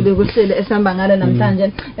kakhulu kuhlele esihamba ngalo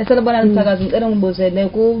namhlanje eselibona Mthwakazi ngicela ngibuzele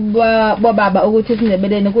kuba baba ukuthi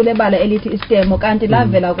isindebeleni kulebala elithi isitemo kanti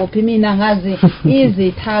lavela kuphi mina ngazi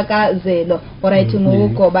izithakazelo alright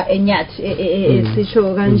ngokugoba enyathi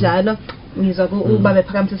esisho kanjalo ngizwa ubabe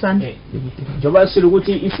phakamisana njoba silo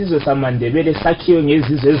ukuthi isizwe samaNdebele sakhiwe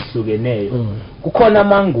ngezizwe ezihlukeneyo kukhona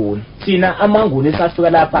amanguni thina amanguni esafika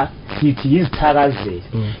lapha sithi izithakazelo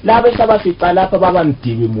laba esabafica lapha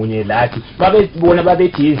babamdibi munye lathi babebona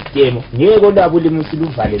babethi izitemo ngeke olabo ulimi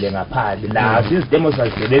siluvalele ngaphandle la izitemo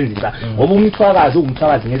sazisebenzisa ngoba umthwakazi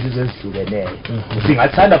ungumthwakazi ngezizwe ezihlukeneyo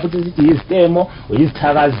singathanda futhi sithi izitemo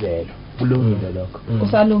uyizithakazelo kulungile lokho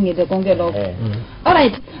usalungile konke lokho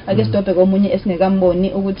alright ake sidobhe komunye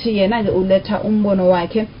esingekamboni ukuthi yena ke uletha umbono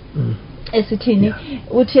wakhe esithini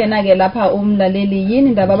uthi yena ke lapha umlaleli yini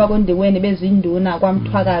indaba abakondiweni bezinduna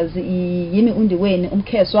kwaMthwakazi yini undiweni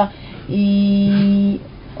umkheswa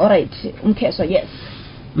alright umkheswa yes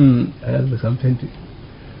ayazi something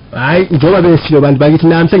hayi njengoba besilo abantu bakithi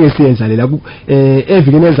namhlanje siyendlalela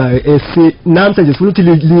evikini ezayo namhlanje sifuna ukuthi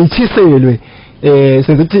lithiselwe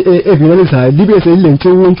senze ukuthi evikini ezayo libe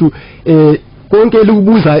selilentshuntshu konke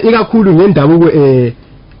likubuza ikakhulu ngendabuko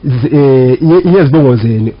yezibongo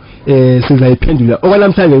zenu sizayiphendula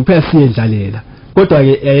okwanamhlanje kuphela siyendlalela kodwa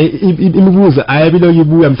ke imibuzo ayabilo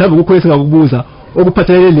yibuya mhlawumbe kukho esingakubuza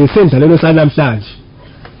okuphathelene lesendlalelo sanamhlanje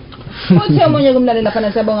Uthi omunye kumlalela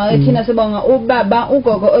phana siyabonga thina sibonga ubaba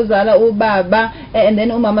ugogo ozala ubaba and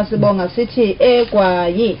then umama sibonga sithi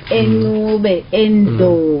eGwayi eNcube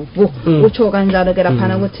eNdlovu utsho kanjalo ke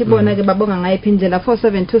laphana ukuthi bona ke babonga ngayiphi indlela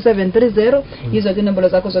 472730 yizo ke inombolo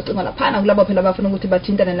zakho zocinga laphana kulabo phela bafuna ukuthi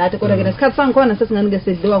bathintane nathi kodwa ke nesikhathi sangikhona sesinganike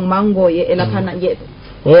sidliwa ngumangoye elaphana yebo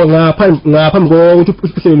ngaphambi kokuthi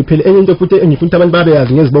uhlelo luphele enye into futhi engifuna abantu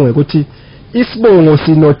babeyazi ngezibongo ukuthi isibongo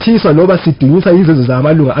sinothiswa noba sidunyiswa yizezo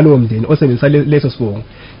zamalunga alowo mndeni osebenzisa leso sibongo.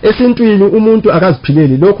 Esintwini umuntu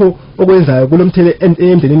akaziphileli lokho okwenzayo kulomthele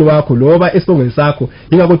emndenini wakho loba esibongweni sakho,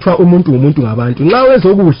 ingakho kuthiwa umuntu ngumuntu ngabantu. Nxa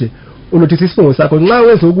wezokuhle unothisa isibongo sakho, nxa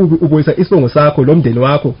wezokubi ubuyisa isibongo sakho lo mndeni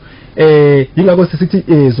wakho. Ingakho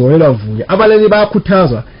sisithi zoyelwa vuya. Abalali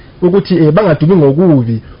bayakhuthazwa ukuthi bangadumi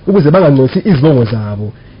ngokubi ukuze bangangcosi izibongo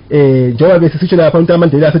zabo. Njengoba besisitsho lapha umuntu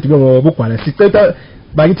amandela asedume ngobugwala, sicela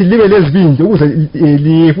bakithi libe lezibindi ukuze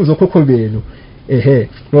lifuzo khokho benu.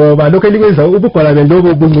 Ngoba lokho elikwenza ubugwala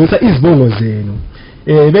belobo bungcisa izibongo zenu.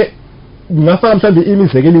 Ngafaka mhlambe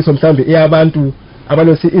imizekeliso mhlambe eyabantu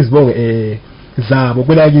abalosi izibongo zabo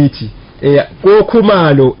kwelakithi.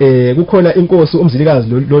 Kokhumalo kukhona inkosi umzilikazi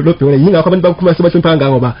lobhekene, yingakho abantu bakukhumala sebahlonipha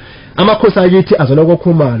ngako ngoba amakhosi akithi azona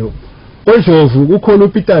kokhumalo. Ondlovu kukhona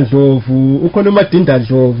uPeter Ndlovu, ukhona uMadinda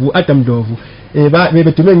Ndlovu, Adam Ndlovu,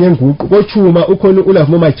 bebedume ngenguqu. Kochuma ukhona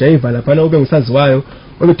uLavu Majayiva lapha ube ngusaziwayo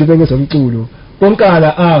obedume ngezomculo.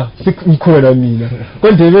 Nkala sikhona mina.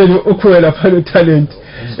 KoNdebele ukhona lapha lo talent.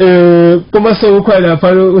 Komaso ukhona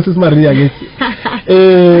lapha uSisi Maria ngithi.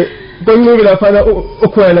 Konqube lapha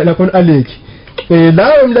ukhona lapha Alex.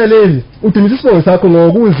 Lawo mlaleli udumisa isibongo sakho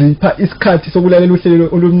ngokuzipha isikhathi sokulalela uhlelo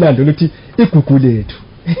olumnandi oluthi igugu lethu.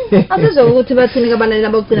 Asizwe ukuthi bathini kabanani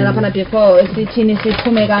abagcina lapha na before sithini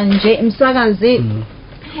siphume kanje Mthwakazi.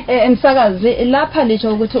 Mthwakazi lapha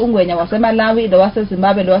lisho ukuthi ungwenya waseMalawi lo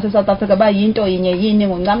waseZimbabwe lo waseSouth Africa bayinto yinye yini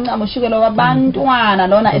ngoncamncamo ushukelo wabantwana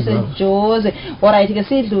lona eseJozi. Alright ke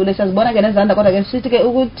sidlule siyazibona ke nezandla kodwa ke sithi ke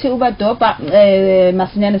ukuthi ubadoba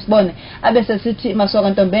masinyane sibone abese sithi Masoka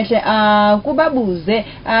Ntombenhle kubabuze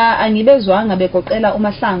angibezwanga begoqela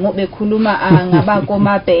uMahlangu bekhuluma ngabako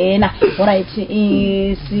Mabhena. Alright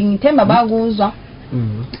singithemba bakuzwa.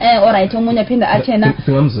 Alright omunye aphinda athena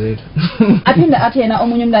singamzwela aphinda athena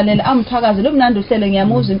omunye umlaleli Mthwakazi lomnandi uhlelo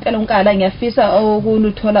ngiyamuzwa impela uNkala ngiyafisa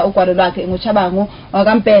ukuluthola ugwalo lwakhe ngoChabangu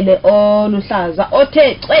kaMpele oluhlaza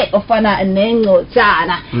othe ofana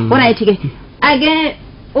nengcotsana. Alright ke ake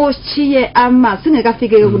uchiye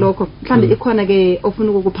singekafike kulokho mhlambe ikhona ke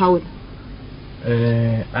ofuna ukukuphawula.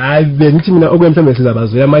 Bengithi mina okwemhlambe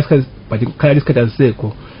sizabazwela mayisikhathi but khala isikhathi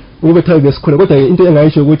asisekho ukube thawe besikhona kodwa into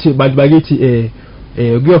engayisho ukuthi bantu bakithi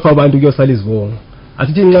kuyofa abantu kuyosala izibongo.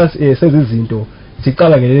 Asithi nxa senze izinto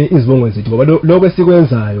siqala ngene izibongo zethu ngoba lokho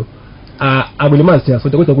esikwenzayo akulimazi thina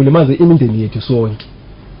sonke kodwa kulimaze imindeni yethu sonke.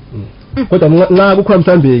 Kodwa nxa kukhona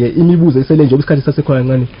mhlambe ke imibuzo esele nje isikhathi sasekhona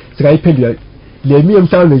kancane sikayiphendula le miye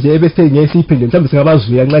mhlambe nje ebese ngiyisiphendule mhlambe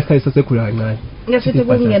singabazuya nxa isikhathi sasekhona kancane. Ngesithi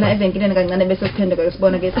kungena evenkileni kancane bese siphenduka ke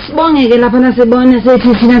sibona ke sibonge ke lapha nasibone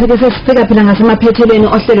sethi thina ke sesifika phela ngasemaphethelweni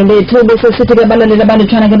ohlelo lethu bese sithi ke balalela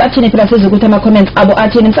balutshwana ke bathini phela siza ukuthi ama comments abo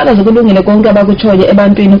athini Mthwakazi kulungile konke abakutshoye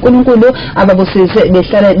ebantwini uNkulunkulu ababusise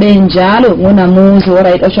behlale benjalo ngonamuzi.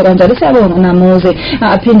 Alright osho kanjalo siyabonga namuzi.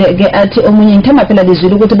 Aphinde ke athi omunye ngithemba phela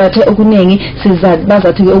lizwile ukuthi bathe okuningi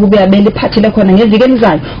bazathi ke ukubuya beliphathile khona ngeviki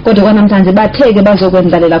elizayo kodwa kwanamhlanje batheke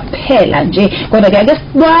bazokwenzalela kuphela nje kodwa ke ake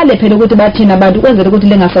sibale phela ukuthi bathina abantu ukwenzela ukuthi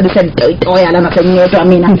lengasali selitoya lana senyedwa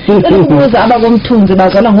mina ukubuza abakomthunzi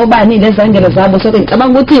bazalwa ngobani lezangelo zabo so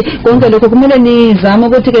ngicabanga ukuthi konke lokho kumele nizame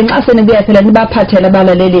ukuthi ke nxa senibuya phela nibaphathela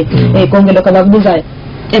abalaleli konke lokho abakubuzayo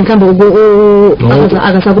mhlambe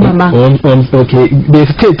akasakubamba. Okay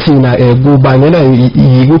besithe thina kubangela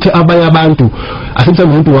ukuthi abanye abantu asithi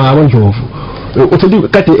umuntu wabo Ndlovu uthi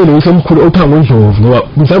kade eloyisemkhulu othiwa ngoNdlovu ngoba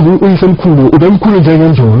mhlawumbe uyisemkhulu ubemkhulu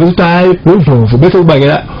njengeNdlovu bese hayi ngoNdlovu bese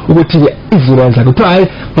kubangela ukuthi izilwane zakhe kuthiwa hayi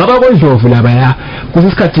ngaba koNdlovu labaya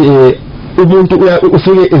kusisikhathi umuntu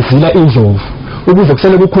usuke ezila iNdlovu ukuze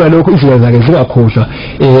kusele kukhula lokho izilwane zakhe zingakhohlwa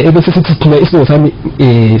ebese sithi thina isibongo sami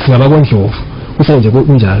singaba koNdlovu kusenje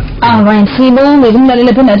kunjalo. Alright sibonge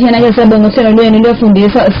kumlalele phela thina ke siyabonga uhlelo lwenu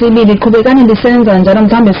lwefundisa sibili qhubekani lisenza njalo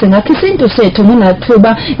mhlambe singakhi isinto sethu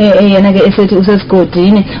munathuba yena ke esethi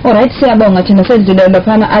usesigodini. Alright siyabonga thina sedlule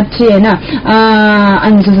lapha athi yena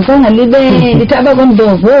angizuzisanga libe lithi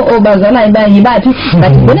abakoNdlovu obazala ibayibathi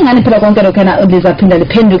but ngibona ngani phela konke lokho na lizaphinda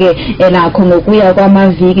liphenduke lakho ngokuya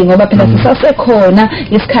kwamaviki ngoba phela sisasekhona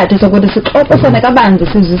isikhathi sokuthi sixoxisane kabanzi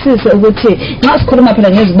sizwisise ukuthi nxa sikhuluma phela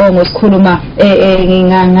ngezibongo sikhuluma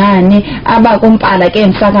ngingangani abakompala ke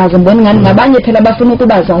Mthwakazi ngibona ngani ngabanye phela bafuna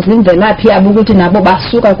ukubazazi imvelaphi yabo ukuthi nabo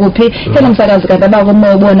basuka kuphi phela Mthwakazi kanti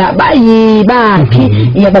abakomoya bona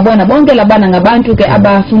bayibaphi yababona bonke labana ngabantu ke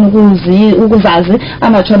abafuna ukuzazi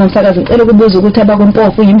amatshona Mthwakazi ngicela ukubuza ukuthi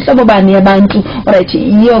abakompofu yimhlobo bani yabantu. Alright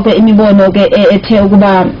iyo ke imibono ke ethe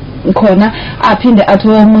ukuba khona aphinde athi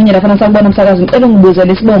omunye lapha sakubona Mthwakazi ngicela ngibuze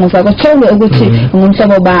lesibongo sakho tshele ukuthi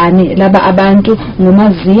ngumhlobo bani laba abantu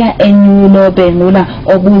ngumaziya enyulo bengula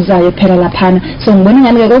obuzayo phela laphana so ngibona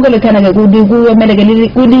ngani ke konke lekhana ke kuyomele ke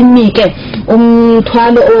kulinike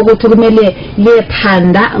umthwalo ukuthi kumele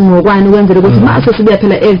lephanda ngokwani kwenzela ukuthi mase sibuya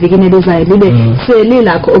phela evikini elizayo libe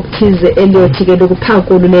selilakho okuthize eliyothi ke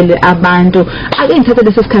lokuphakululele abantu ake ngithathe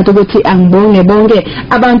lesikhathi ukuthi angibonge bonke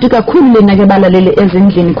abantu kakhulu lena ke balalele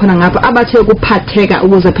ezindlini khona ngapha abathe ukuphatheka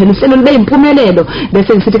ukuze phela uhlelo libe impumelelo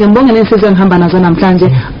bese ngisithi ke ngibonge nesizwe ngihamba nazo namhlanje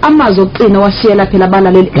amazwi okugcina washiyela phela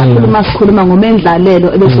abalaleli kakhulu masikhuluma ngomendlalelo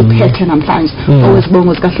ebesiphethe namhlanje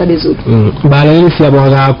owesibongo sikaHla bezulu balaleli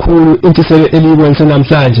siyabonga kakhulu intiselo eliyibonise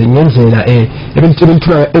namhlanje ngendlela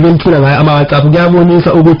ebelithula ngayo ama-WhatsApp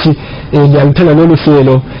kuyabonisa ukuthi ngiyalithanda lolu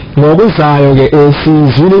hlelo ngokuzayo ke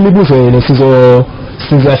sizwile imibuzo yenu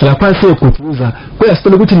sizahlala phansi siyoguduza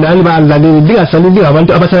kuyasicela ukuthi nani balaleli lingahlali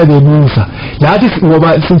lingabantu abahlala bebuza lathi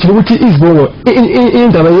ngoba sithile ukuthi izibongo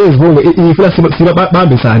indaba yezibongo ifuna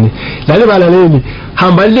sibambisane lale balaleli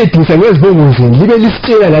hamba liledisa ngezibongo zenu libe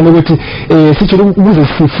lisitshela lana ukuthi sitshela ukuze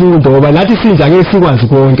sifunde ngoba lathi sinja ngeke sikwazi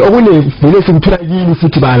konke okune vele sikuthola kini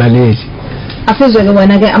futhi balaleli afezwe ke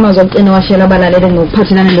wena ke amazwi okugcina washiyela abalaleli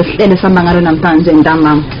ngokuphathelana nohlelo sihamba ngalo namhlanje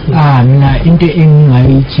ntambama mina into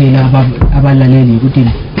engingayitshela abalaleli ukuthi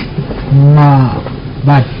ma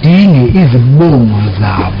badinge izibongo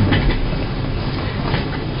zabo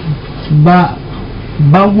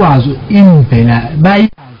bakwazi impela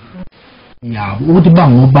yabo ukuthi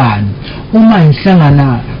bangobani uma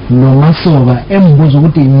ngihlangana noMasoka embuza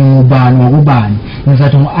ukuthi ngubani wakubani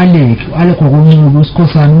ngizathi ngo-Alex ngokunculu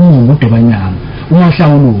uSikhosana ungudobanyana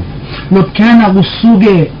uMahlawuluko lokukhana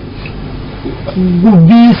kusuke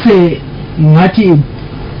kubise ngathi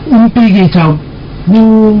umpikitha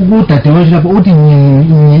kudadewethu lapho uthi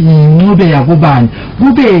ngincube yakubani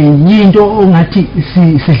kube yinto ongathi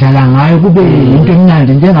sidlala ngayo kube yinto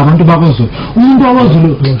emnandi njengabantu bakozulu umuntu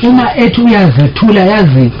wakozulu uma ethi uyazethula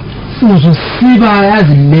yazi uzusiba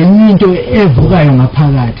yazi le into evukayo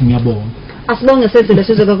ngaphakathi ngiyabonga asibonge sedlule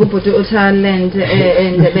sizwe kubhuti uTalent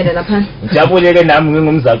Ndebele lapha ngijabuleke nami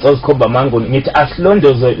ngingumzaco osikhomba mangoni ngithi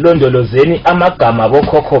asilondolozeni amagama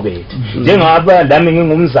bokhokho bethu njengaba lami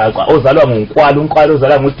ngingumzaca ozalwa nguNkwalo uNkwalo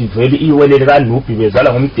ozalwa nguDiveli iwelele kaNubi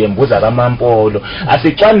bezalwa ngumdembu zakaMampolo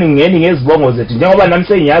asicwani ngeni ngezibongo zethu njengoba nami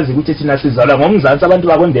sengiyazi ukuthi thina sizalwa ngomzansi abantu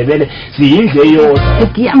bakoNdebele siyindle yodwa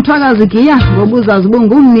giya Mthwakazi giya ngobuzazi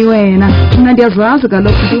bungumni wena mina ndiyazazi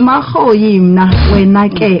kalokho umahoyi mina wena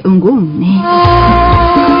ke ungumni Go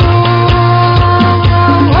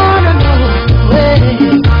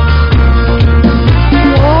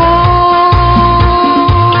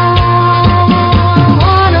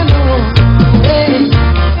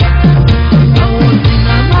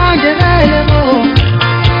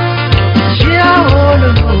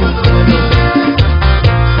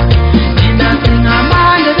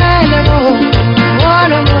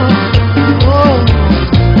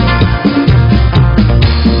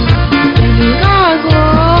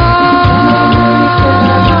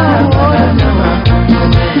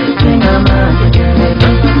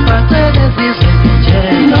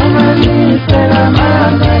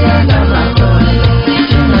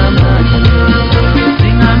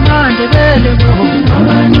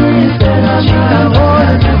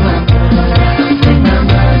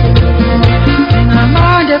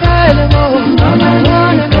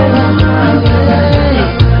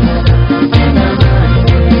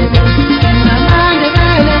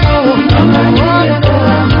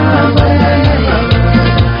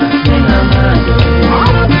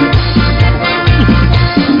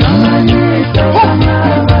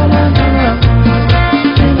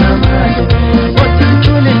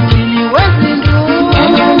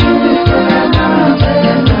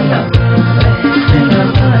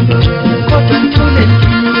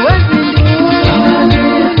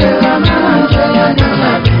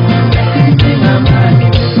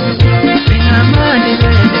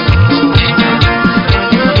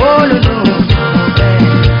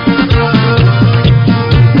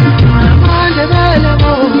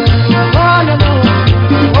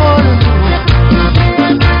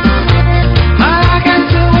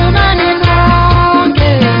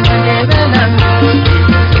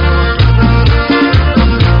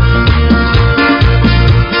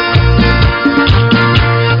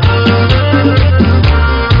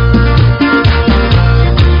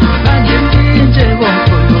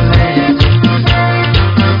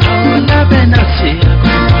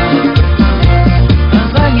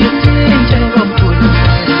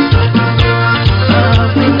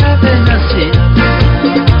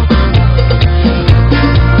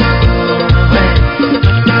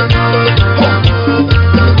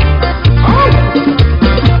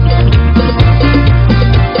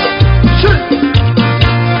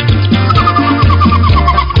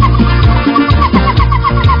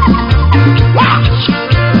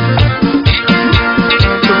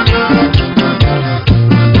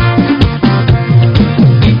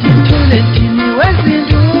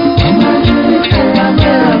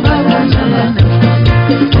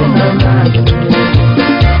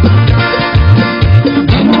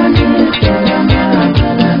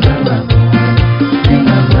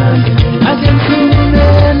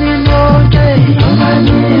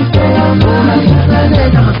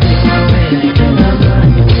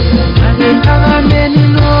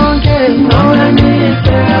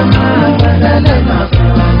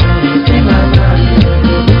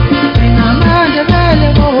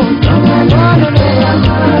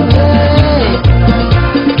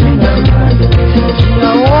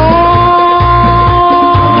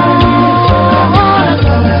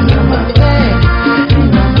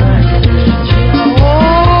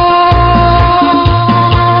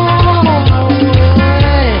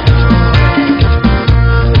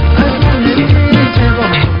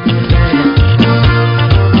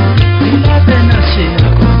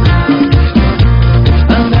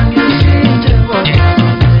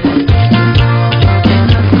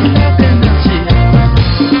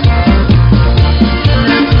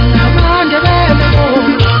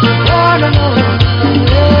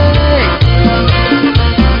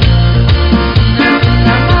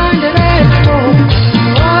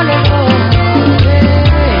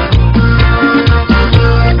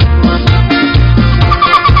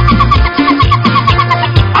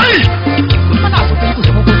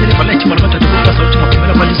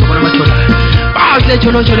bahle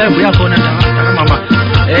cholo cholo ebuya khona ndaka mama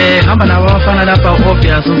hamba nabo abafana lapha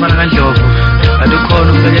obvious umfana kaNdlovu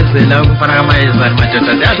adukhona ukubekezela umfana kaMayezani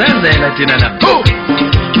madoda siyazenzela thina la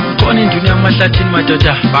khona induni yamahlathini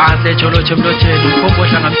madoda bahle cholo chemlotheni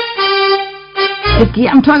ukhombohla ngam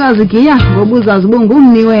Giya Mthwakazi giya ngoba uzazi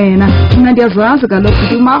ubungumni wena mina ndiyazazi kaloku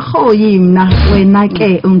ukuthi umahoyi mina wena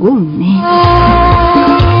ke ungumni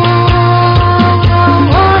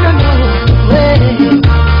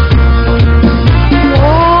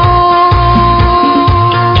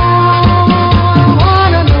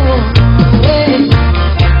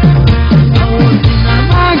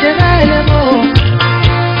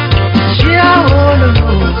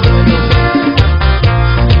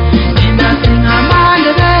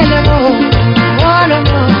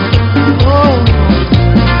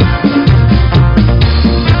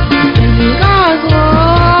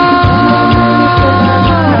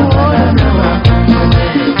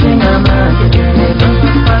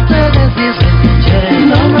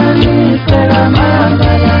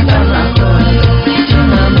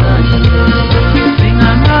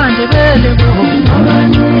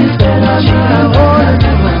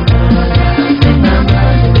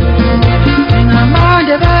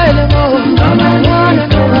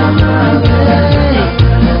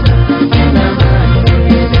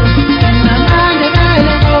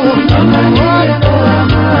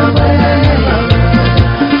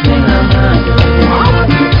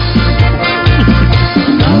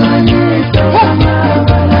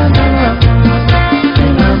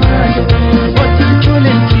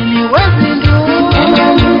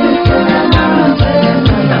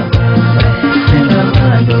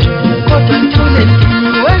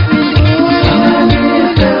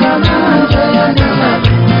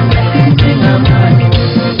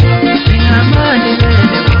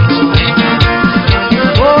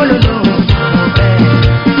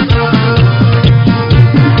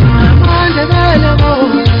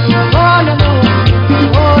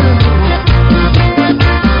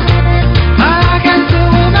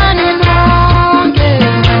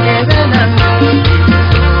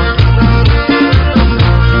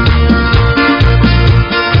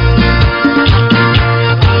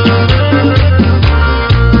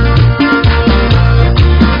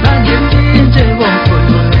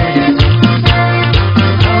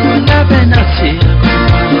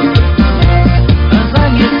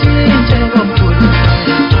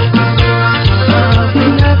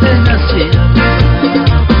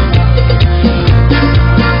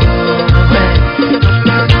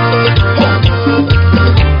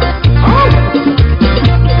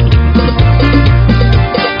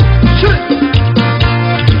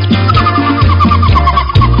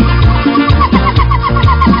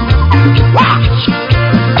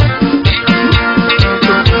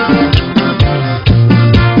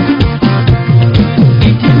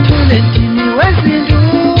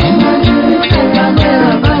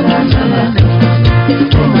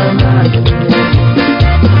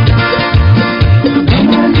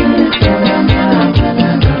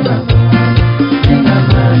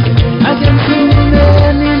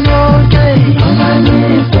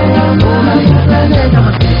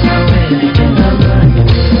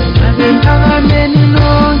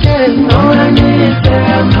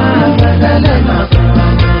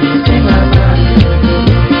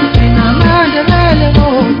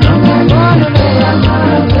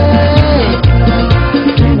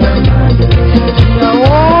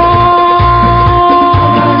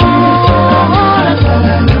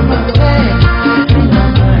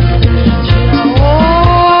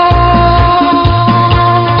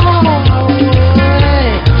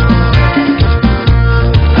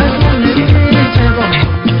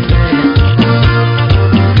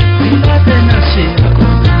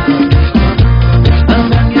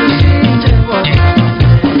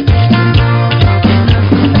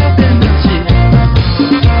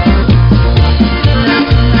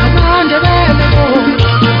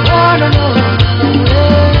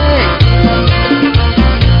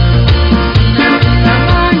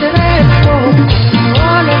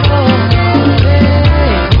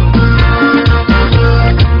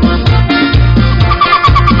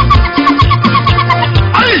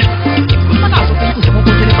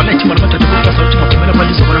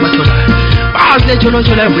cholo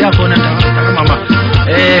cholo ebuya khona ndaka mama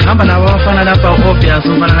hamba nabo abafana lapha obvious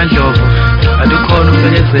umfana kaNdlovu adukhona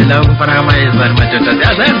ukubekezela umfana kaMayezani madoda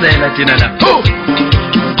siyazenzela thina la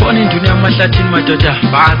khona induni yamahlathini madoda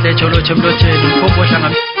bahle cholo chemlotheni ukhombohla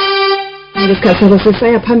ngam ngesikhathi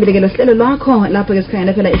sesaya phambili ke lohlelo lwakho lapho ke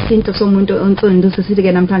sikhangela phela isinto somuntu onsundu sesithi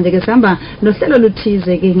ke namhlanje ke sihamba nohlelo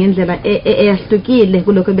luthize ke ngendlela eyahlukile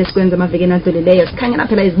kulokho besikwenza amavikeni adlulileyo sikhangela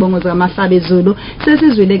phela izibongo zikamahlaba ezulu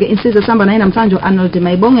sesizwile ke insizwe sihamba naye namhlanje Arnold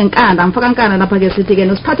Mayibongwe Nkala Mthwakazi lapha ke sithi ke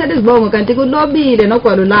nosiphathele izibongo kanti kulobile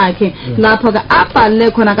nogwalo lakhe lapha ke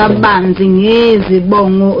abhalile khona kabanzi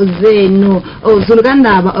ngezibongo zenu ozulu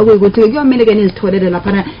kandaba okuyikuthi kuyomele ke nizitholele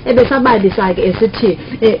lapha ebesabadisa ke esithi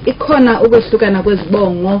ikhona ukwehlukana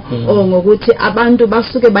kwezibongo ngokuthi abantu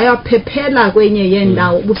basuke bayaphephela kwenye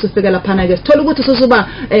yendawo ubusufika lapha ke sithola ukuthi susuba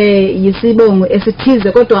yisibongo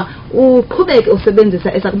esithize kodwa uqhubeke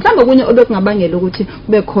usebenzisa esakho mhlawumbe kunye obekungabangela ukuthi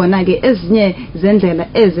kube khona ke ezinye zendlela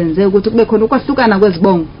ezenze ukuthi kube khona ukwahlukana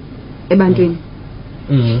kwezibongo ebantwini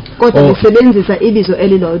kodwa usebenzisa ibizo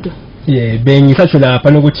elilodwa bengisatsho lapha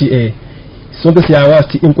ukuthi sonke siyakwazi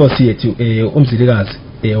ukuthi inkosi yethu umzilikazi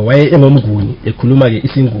waye engomnguni ekhuluma ke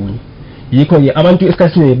isinguni yikho ke abantu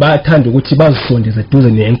esikhathini bayathanda ukuthi bazisondeze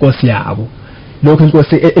duze nenkosi yabo lokho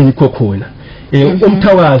inkosi eyikho khona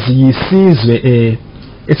uMthwakazi yisizwe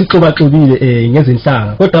esixobaxobile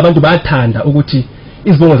ngezinhlanga kodwa abantu bayathanda ukuthi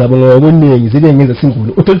izibongo zabo ngokuningi zibe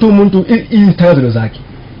ngezesinguni uthola umuntu izithakazelo zakhe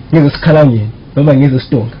ngezesikhalangeni noma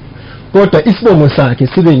ngezesitonga kodwa isibongo sakhe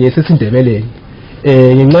sibe ngesesindebeleni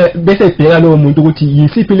ngenxa bese ebheka lowo muntu ukuthi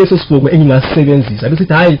yisiphi leso sibongo engingasebenzisa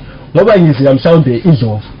bese hayi ngoba ngizila mhlawumbe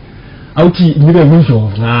indlovu awuthi nibe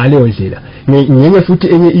ngindlovu ngaleyo ndlela ngenye futhi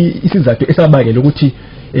enye isizathu esabangela ukuthi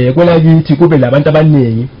kwelakithi kube labantu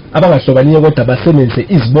abaningi abangahlobaniyo kodwa basebenzise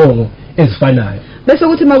izibongo ezifanayo bese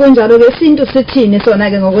ukuthi makunjalo ke isinto sithini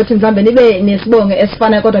sona ke ngokuthi mhlambe nibe nesibongo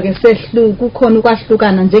esifanayo kodwa ke sehluka kukhona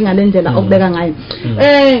ukwahlukana njengalendlela okubeka ngayo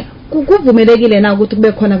kuvumelekile na ukuthi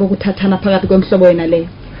kube khona kokuthathana phakathi kwemhlobo yena leyo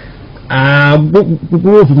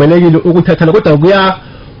kuvumelekile ukuthathana kodwa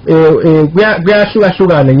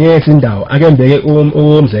kuyahlukahlukana ngezindawo akembeke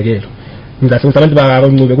umzekelo ngizasho abantu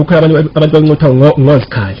bakancube kukhona abantu banqotha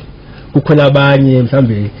ngozikhali kukhona abanye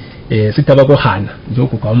mhlambe sithi abakohana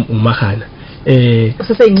njengoguga umahana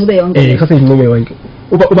seseyinqube yonke seseyinqube yonke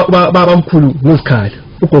baba mkhulu ngozikhali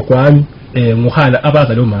ugogwami ngohana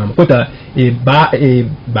abaza lo mama kodwa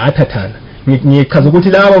bathathana ngichaza ukuthi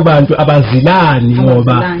labo bantu abazilani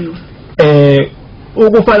ngoba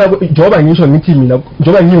ukufana njoba ngisho ngithi mina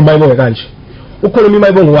njoba ngiyimayibongo kanje ukhuluma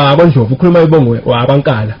imayibongo wakwaNdlovu ukhuluma imayibongo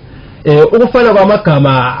wakwaNkala ukufana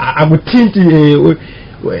kwamagama akuthinti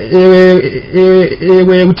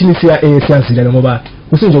ukuthini siyazila ngoba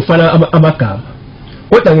kusenje ufana amagama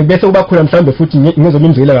kodwa ngibese kubakhona mhlambe futhi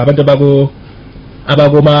ngizomimzela ngabantu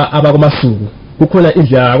abakomasuku kukhona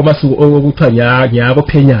indlela akomasuku okuthiwa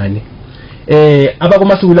nyakophenyane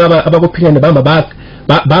abakomasuku laba abakophenyane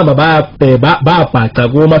babhaca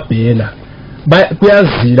komabhena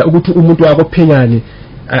kuyazila ukuthi umuntu wakophenyane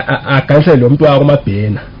aganisele lo muntu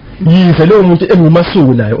wakomabhena yize lowo muntu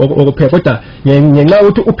engumasuku naye okuphela kodwa ngenxa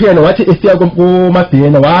ukuthi uphenyane wathi efika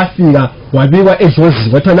komabhena wafika wabikwa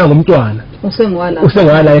edlozini wathi nangumntwana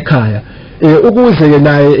usengwala ekhaya ukuze ke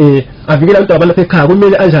naye avikela abantu abalapha ekhaya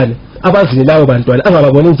kumele anjani abazile labo bantwana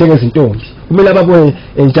angababoni njengezintombi kumele ababone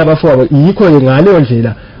njabafowabo yikho ke ngaleyo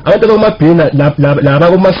ndlela abantu abakumabhena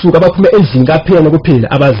laba komasuku abaphuma endlini kaphela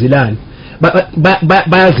kuphela abazilani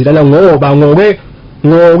bayazilana ngoba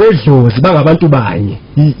ngokwedlozi bangabantu banye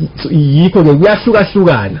yikho ke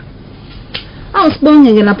kuyahlukahlukana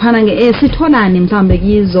awusibonge ke laphana ke sitholani mhlambe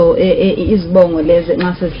kizo izibongo lezi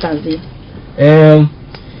nxa sesihlaziya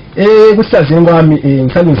kuhlazeni kwami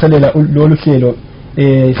ngisalungiselela lolu hlelo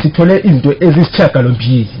sithole izinto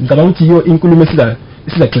ezisishiyagalombili ngicabanga ukuthi yiyo inkulumo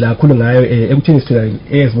esizagxila kakhulu ngayo ekutheni sithola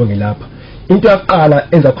ezibonge lapha into yokuqala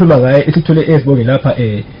enzakhuluma ngayo esithole ezibonge lapha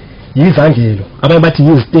yizangelo abanye bathi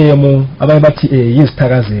yizitemo abanye bathi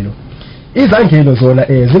yizithakazelo izangelo zona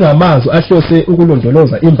zingamazwi ahlose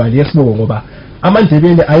ukulondoloza imbali yesibongo ngoba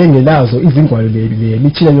amaNdebele ayengelazo izingwalo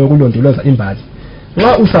lemitshina yokulondoloza imbali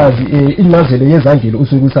nxa usazi incazelo yezangelo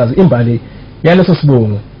usuke usazi imbali yaleso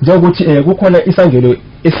sibongo njengokuthi kukhona isangelo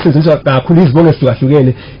esisetshenziswa kakhulu izibongo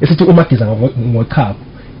ezihlukahlukene esithi uMagiza ngochapho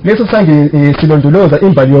leso sangelo silondoloza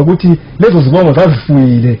imbali yokuthi lezo zibongo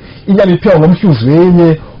zazifuyile inyama iphiwa ngomhluzi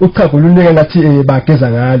wenye uchapho lunike ngathi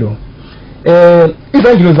bageza ngalo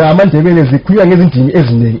izangelo zamaNdebele zikhulunywa ngezindimi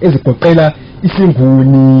eziningi ezigoqela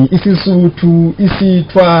isinguni isisuthu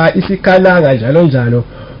isithwa isikhalanga njalo njalo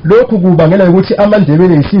lokhu kubangela ukuthi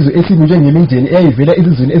amaNdebele isizwe esibunjwe ngemindeni eyayivela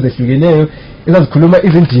ezizweni ezehlukeneyo ezazikhuluma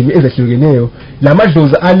izindimi ezehlukeneyo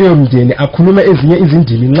lamadlozi aleyo mndeni akhuluma ezinye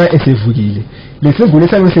izindimi nxa esevukile lesinguni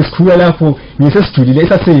esabe sesikhuluma lapho ngisesijulile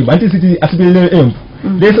esaseyimba anti sithi asibeleleyo empu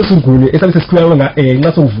leso singuni esabe sesikhuluma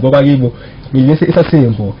nxa sokuvuka kwakibo ngilese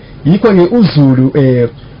esasembo yikho ke uZulu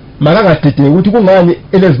makangadideki ukuthi kungani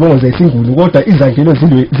elezibongo zesinguni kodwa izangelo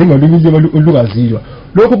zingolunye ulimi olungaziwa.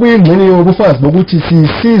 Lokhu kuyingxenye yobufakazi bokuthi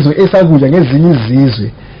sisizwe esakuja ngezinye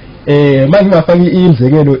izizwe. Mangingafaki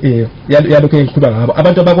imizekelo yalokho engikhuluma ngabo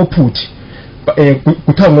abantu abakophuthi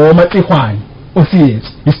kuthiwa ngoMatlihwane osiyethu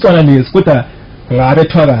isitswana lesi kodwa ngabe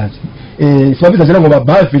Mthwakazi sibabiza njalo ngoba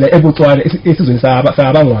bavela eBotswana esizweni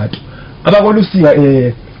sabangwato abakolusiya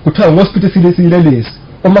kuthiwa ngoSiphethe silelesi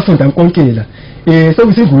omasonda nkonkela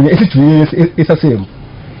sekuyisinguni esijwile esasembu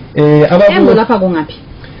embo lapha kungaphi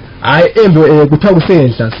hayi embo kuthiwa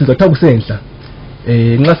kusendla sizothiwa kusendla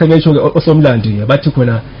nxa sebetsho osomlandi bathi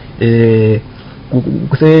khona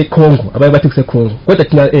kuse Congo abaye bathi kuse Congo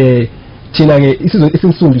kodwa thina ke isizwe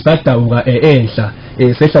esinsundu sadawuka enhla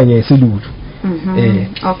sehla ngesilulu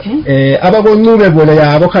okay abakoncube bona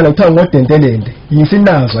yabo khona kuthiwa ngodendelende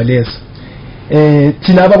yisinazwa leso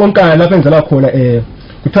thina abakonkala lapha enzela khona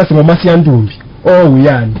kuthiwa singoMasiyantumbi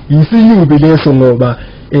oyani yisinyubi leso ngoba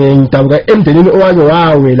ngidawuka emndenini owake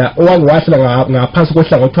wawela owake wahlala ngaphansi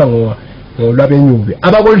kohlanga kuthiwa ngolwabenyubi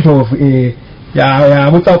abakoNdlovu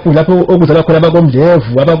yabutsaphu lapho okuzala khona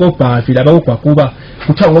abakoMdlevu abakobhavi labakogwakuba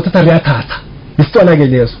kuthiwa ngothatha riyathatha isitswana ke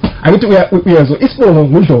leso angithi uyezwa isibongo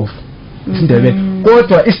nguNdlovu isindebele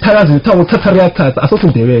kodwa isithakazi kuthiwa ngothatha riyathatha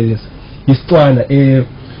asosindebele leso isitswana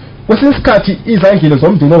kwesinye isikhathi izangelo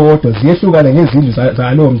zomndeni owodwa ziyehlukana ngezindlu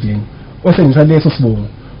zalowo mndeni osebenzisa leso sibongo.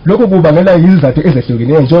 Lokhu kubangela izizathu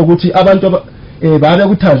ezehlukeneyo njengokuthi abantu babe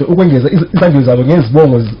kuthanda ukwengeza izangelo zabo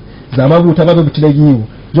ngezibongo zamabutho ababebuthelekiwe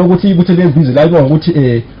njengokuthi ibutho lezizwe la ibonga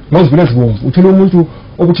ukuthi ngozibule ezibomvu uthola umuntu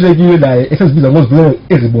obuthelekiwe laye esezibiza ngozibule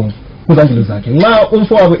ezibomvu kuzangelo zakhe nxa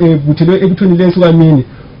umfowabo ebuthelwe ebuthweni lesukamini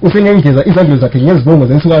usengengeza izangelo zakhe ngezibongo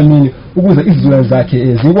zesukamini ukuze izizulwane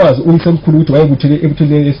zakhe zikwazi uyisemkhulu ukuthi wayebuthele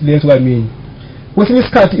ebuthweni lesukamini. Kwesinye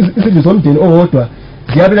isikhathi izindlu zomndeni owodwa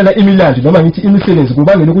ziyabelana imilando noma ngithi imisebenzi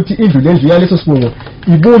kubangela ukuthi indlu lendlu yaleso sibongo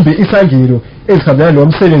ibumbe isangelo ezihambelana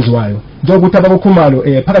nomsebenzi wayo njengokuthi abakokhumalo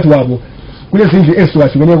phakathi kwabo kulezindlu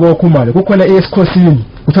ezihlukahlukene kokhumalo kukhona esikhosini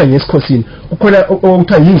kuthiwa ngesikhosini kukhona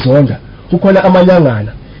okuthiwa yinzonda kukhona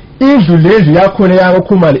amanyangana indlu lendlu yakhona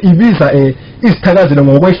yakokhumalo ibiza izithakazelo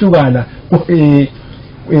ngokwehlukana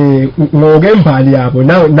ngokembali yabo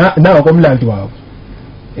nawo komlando wabo.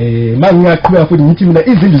 Mangingaqhubeka futhi ngithi mina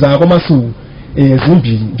izindlu zakomasuku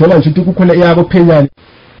zimbili njengoba nje ukuthi kukhona eyabo phenyane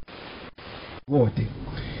kodwa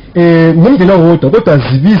ngumndeni owodwa kodwa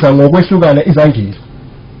zibiza ngokwehlukana izangelo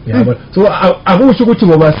yabo so akusho ukuthi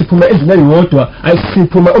ngoba siphuma endlini eyodwa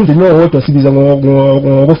ayisiphuma umndeni owodwa sibiza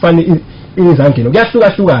ngokufana izangelo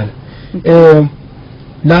kuyahlukahlukana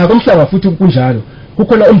la komhlanga futhi kunjalo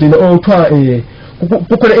kukhona umndeni owuthiwa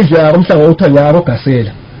kukhona indlu yakomhlanga owuthiwa yabo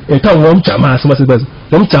Gasela ethiwa ngomjamasi masebaza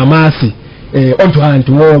ngomjamasi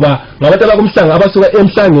ondwandu ngoba ngabantu abakumhlanga abasuka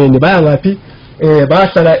emhlangeni baya ngaphi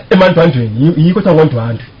bahlala emandwandweni yikho kuthiwa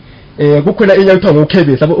ngondwandu. Kukhona enye kuthiwa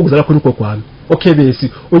ngoKhebesi lapho okuzala khona ugogo wami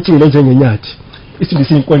oKhebesi otshingile njengenyathi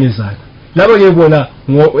isindisi inkonezana labo ke bona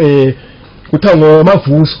kuthiwa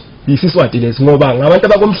ngoMavuso yisiswati lesi ngoba ngabantu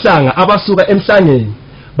abakumhlanga abasuka emhlangeni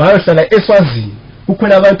bayohlala eSwazini.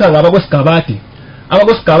 Kukhona abantu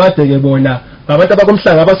abakosigabade ke bona ngabantu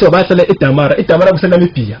abakumhlanga abasuka bahlala eDamara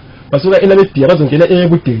kuseNamibia basuka eNamibia bazongena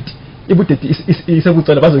eBudeti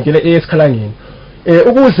isebutsala bazongena eSikhalangeni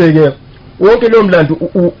ukuze ke wonke lo mlando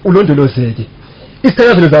ulondolozeke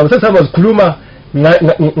isithakazelo zabo sesihamba zikhuluma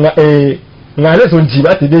ngalezo ndima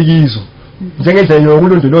adebekizo njengendlela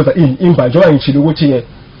yokulondoloza imbali njengoba ngitshilo ukuthi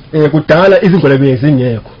kudala izingole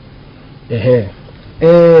bezingekho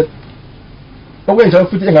okwenjalo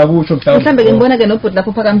futhi engakusho mhlambe ke ngibona ke nobhuti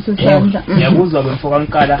lapho phakamisa isandla ngiyakuzwa Mthwakazi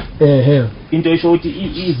Nkala into esho ukuthi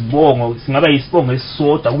izibongo singaba yisibongo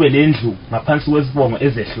esisodwa kube lendlu ngaphansi kwesibongo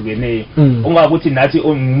ezehlukeneyo ongakuthi nathi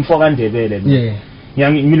ngumfoka Ndebele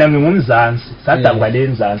mina ngingumzansi sadabuka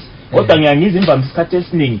lenzansi kodwa ngiyangiza imvamisa isikhathi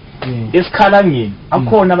esiningi esikhalangeni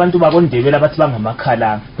akhona abantu bakoNdebele abathi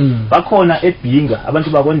bangamakhalanga bakhona eBhinga abantu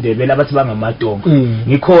bakoNdebele abathi bangamatonga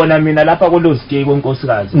ngikhona mina lapha koLozikeyi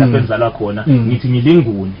kwenkosikazi lapho enzalwa khona ngithi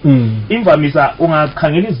ngilinguni imvamisa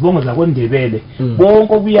ungakhangela izibongo zakoNdebele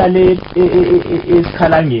bonke obuyale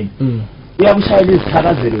esikhalangeni uyakushayela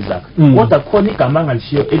izithakazelo zakhe kodwa khona igama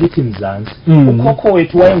angalishiyo elithi Mzansi ukhokho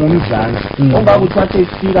wethu wayengumzansi ongakuthi wathi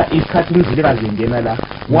efika isikhathi umzilikazi ngena la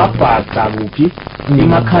wabhaca kuphi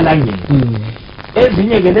emakhalangeni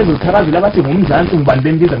ezinye ke lezo thakazela abathi ngumzansi ngubani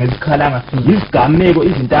bembiza ngesikhalanga izigameko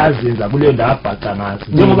izinto azenza kuleyo ndawo abhaca ngazo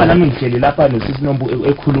njengoba nami ngihleli lapha nosisi Nombu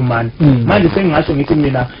ekhulumani manje sengingasho ngithi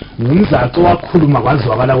mina ngumzaco wakhuluma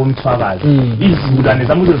kwazwakala koMthwakazi izulane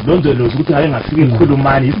zami uzozilondoloza ukuthi ngabe ngafika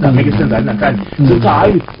ekhulumani isigameko esenzani namhlanje sokuthi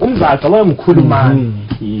hayi umzaco wayengikhulumani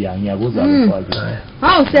iya ngiyakuzwa mfowethu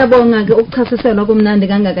hawu siyabonga ke ukuchasiselwa kumnandi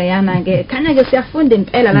kangakayana ke khanya ke siyafunda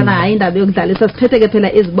impela lana hayi indaba yokudlalisa siphethe ke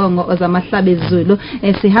phela izibongo zamahlabezulu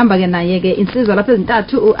sihamba ke naye ke insizwa lapha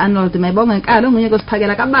ezintathu uArnold Mayibongwe Nkala ongunye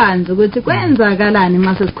kosiphakela kabanzi ukuthi kwenzakalani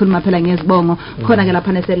mase sikhuluma phela ngezibongo khona ke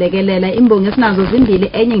lapha neselekelela imbongo esinazo zimbili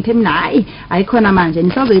enye ngithe mina hayi ayikhona manje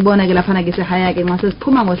nisazoyibona ke lapha ke sihaya ke mase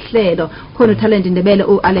siphuma ngohlelo khona utalent Ndebele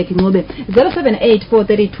uAlec Ncube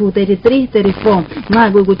 0784323334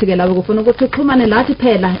 nxa ukuthi ke labo kufuna ukuthi uxhumane lathi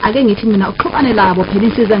phela ake ngithi mina uxhumane labo phela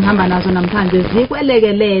insizwe ngihamba nazo namhlanje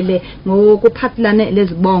zikwelekelele ngokuphathelane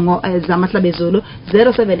lezibongo zamahlabezulu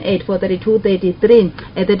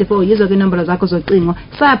 0784323334 yizo ke inombolo zakho zocingo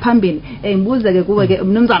saphambili ngibuze ke kuwe ke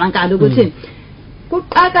mnumzana Nkala ukuthi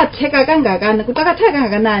kuqakatheka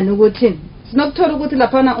kangakanani ukuthi sinokuthola ukuthi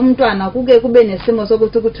lapha umntwana kuke kube nesimo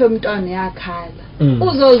sokuthi kuthiwe umntwana yakhala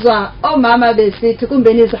uzozwa omama besithi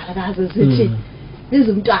kumbe nizalakazi zithi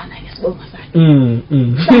izumntwana ngesibongo sakhe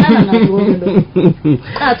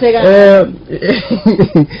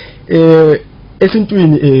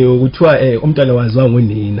esintwini ukuthiwa umntwana waziwa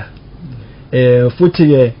ngunina futhi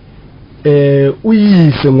ke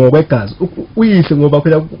uyise ngokwegazi uyise ngoba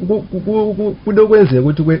phela kulokwenzeka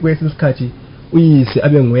ukuthi kwesikhathi uyise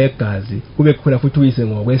abe ngwegazi kube khona futhi uyise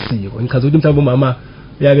ngokwesiko ngichaza ukuthi mhlawumbe umama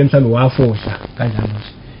uyabe mhlawumbe wafohla kanjalo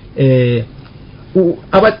nje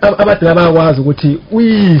abadala bayakwazi ukuthi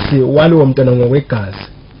uyise walowo mntwana ngokwegazi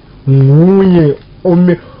nguye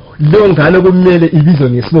leyo ngane kumele ibizwe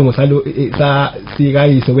ngesibongo salo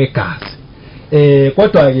sikayise kwegazi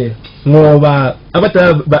kodwa ke ngoba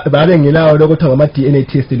abadala babe ngelawo lokho ngama DNA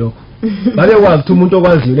test lokho babe kwazi ukuthi umuntu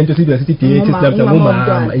okwaziyo lento sithi DNA test lapha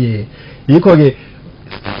ngumama yikho ke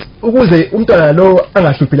ukuze umntwana lo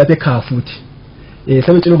angahluphi lapha ekhaya futhi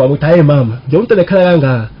sebetshela umama ukuthi hayi mama nje umntwana ekhala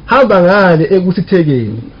kangaka hamba ngale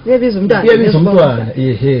ekusithekeni yebiza umntwana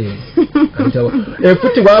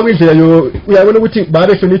futhi kwakuyindlela uyabona ukuthi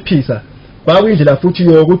babehloniphisa kwakuyindlela futhi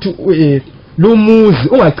yokuthi lumuzi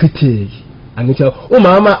ungachitheki angithi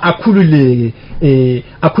umama akhululeke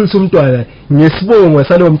akhulisa umntwana ngesibongo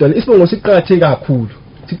salowo mntwana isibongo siqhatheke kakhulu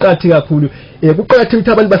kuqhatheke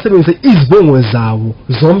ukuthi abantu basebenzise izibongo zawo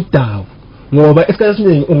zomdabu ngoba esikhathi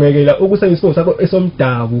esiningi ungekela ukusebenzisa isibongo sakho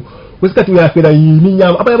esomdabu kwesikhathi uyafela yini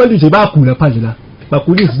inyama abanye abantu nje bagula phandle la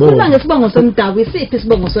bagula izibongo uma ngesibongo somdabu isiphi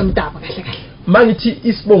isibongo somdabu kahle mangithi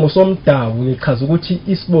isibongo somdabu ngichaza ukuthi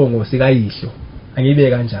isibongo sikayihlo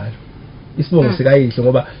angibeke kanjalo isibongo sikayihlo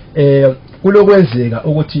ngoba kulokwenzeka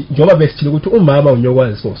ukuthi njengoba besithile ukuthi umama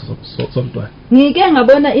unyokwazi isibongo somntwana ngike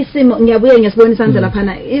ngabona isimo ngiyabuye ngesibonisa nje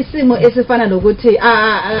lapha isimo esifana lokuthi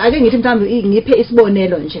ake ngithi mhlawumbe ngiphe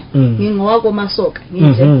isibonelo nje ngingowako masoka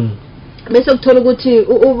nje bese kuthola ukuthi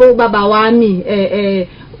ubaba wami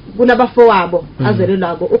kulabafowabo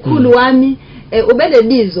azelelako ukhulu wami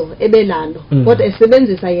ubelebizo ebelalo kodwa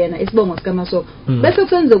esebenzisa yena isibongo sikaMasoka bese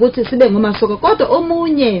kusenza ukuthi sibe ngoMasoka kodwa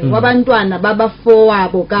omunye wabantwana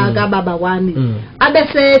babafowabo baba wami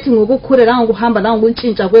abesethi ngokukhula la ngokuhamba la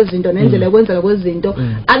ngokuntshintsha kwezinto nendlela yokwenzeka kwezinto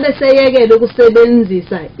abeseyekela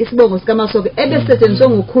ukusebenzisa isibongo sikaMasoka ebesetshenziswa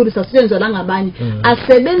ngokukhulu sasetshenziswa la ngabanye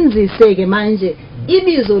asebenzise ke manje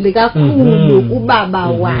ibizo likakhulu ubaba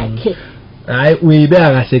wakhe hayi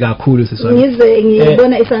uyibeka kahle kakhulu sisona ngize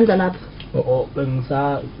ngibona isandla lapha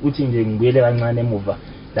bengisa uthi nje ngibuyele kancane emuva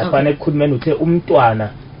lapha ekukhulumeni uthe umntwana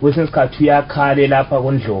kwesinsikhathi uyakhala lapha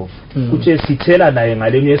koNdlovu kuthe sithela naye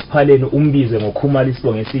ngaleni esiphaleni umbize ngokhumala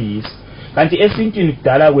isibongo esiyiso kanti esintwini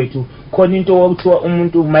kudala kwethu khona into okuthiwa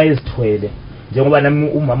umuntu mayezithwele njengoba nami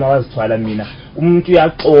umama wazithwala mina umuntu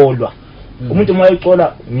uyaxolwa umuntu mayecola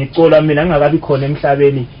ngicola mina ngingakabi khona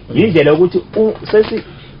emhlabeni indlela ukuthi sesi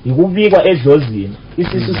ikubikwa edlozini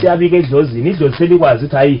isisu siyabika edlozini idlozi selikwazi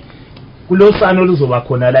ukuthi hayi kulosana oluzoba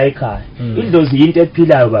khona la ekhaya idlozi into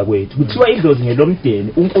ephilayo bakwethu kuthiwa idlozi ngelomdeni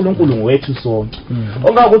uNkulunkulu ngowethu sonke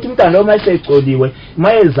ongakuthi umntana lo mayesecoliwe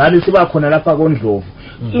mayezali siba khona lapha koNdlovu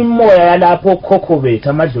imoya yalapho khokho bethu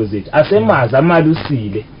amadlozi ethu asemaza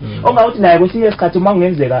amalusile ongakuthi naye kwesinye isikhathi uma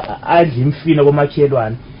kungenzeka adla imfino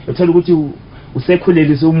komakhelwane uthola ukuthi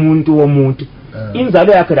usekhulelisa umuntu womuntu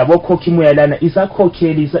inzalo yakhe labo khokha imoya lana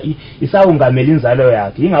isakhokhelisa isawungamela inzalo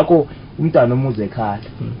yakhe ingakho umntwana omuze ekhaya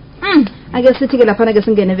ake sithi-ke laphana ke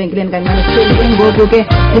singene evenkileni kancane sitheli ngoku ke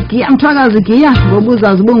giya Mthwakazi giya ngoba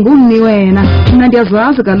uzazi uba ungumni wena mna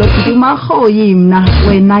ndiyazazi kaloku umahoyi mna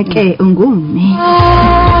wena ke ungumni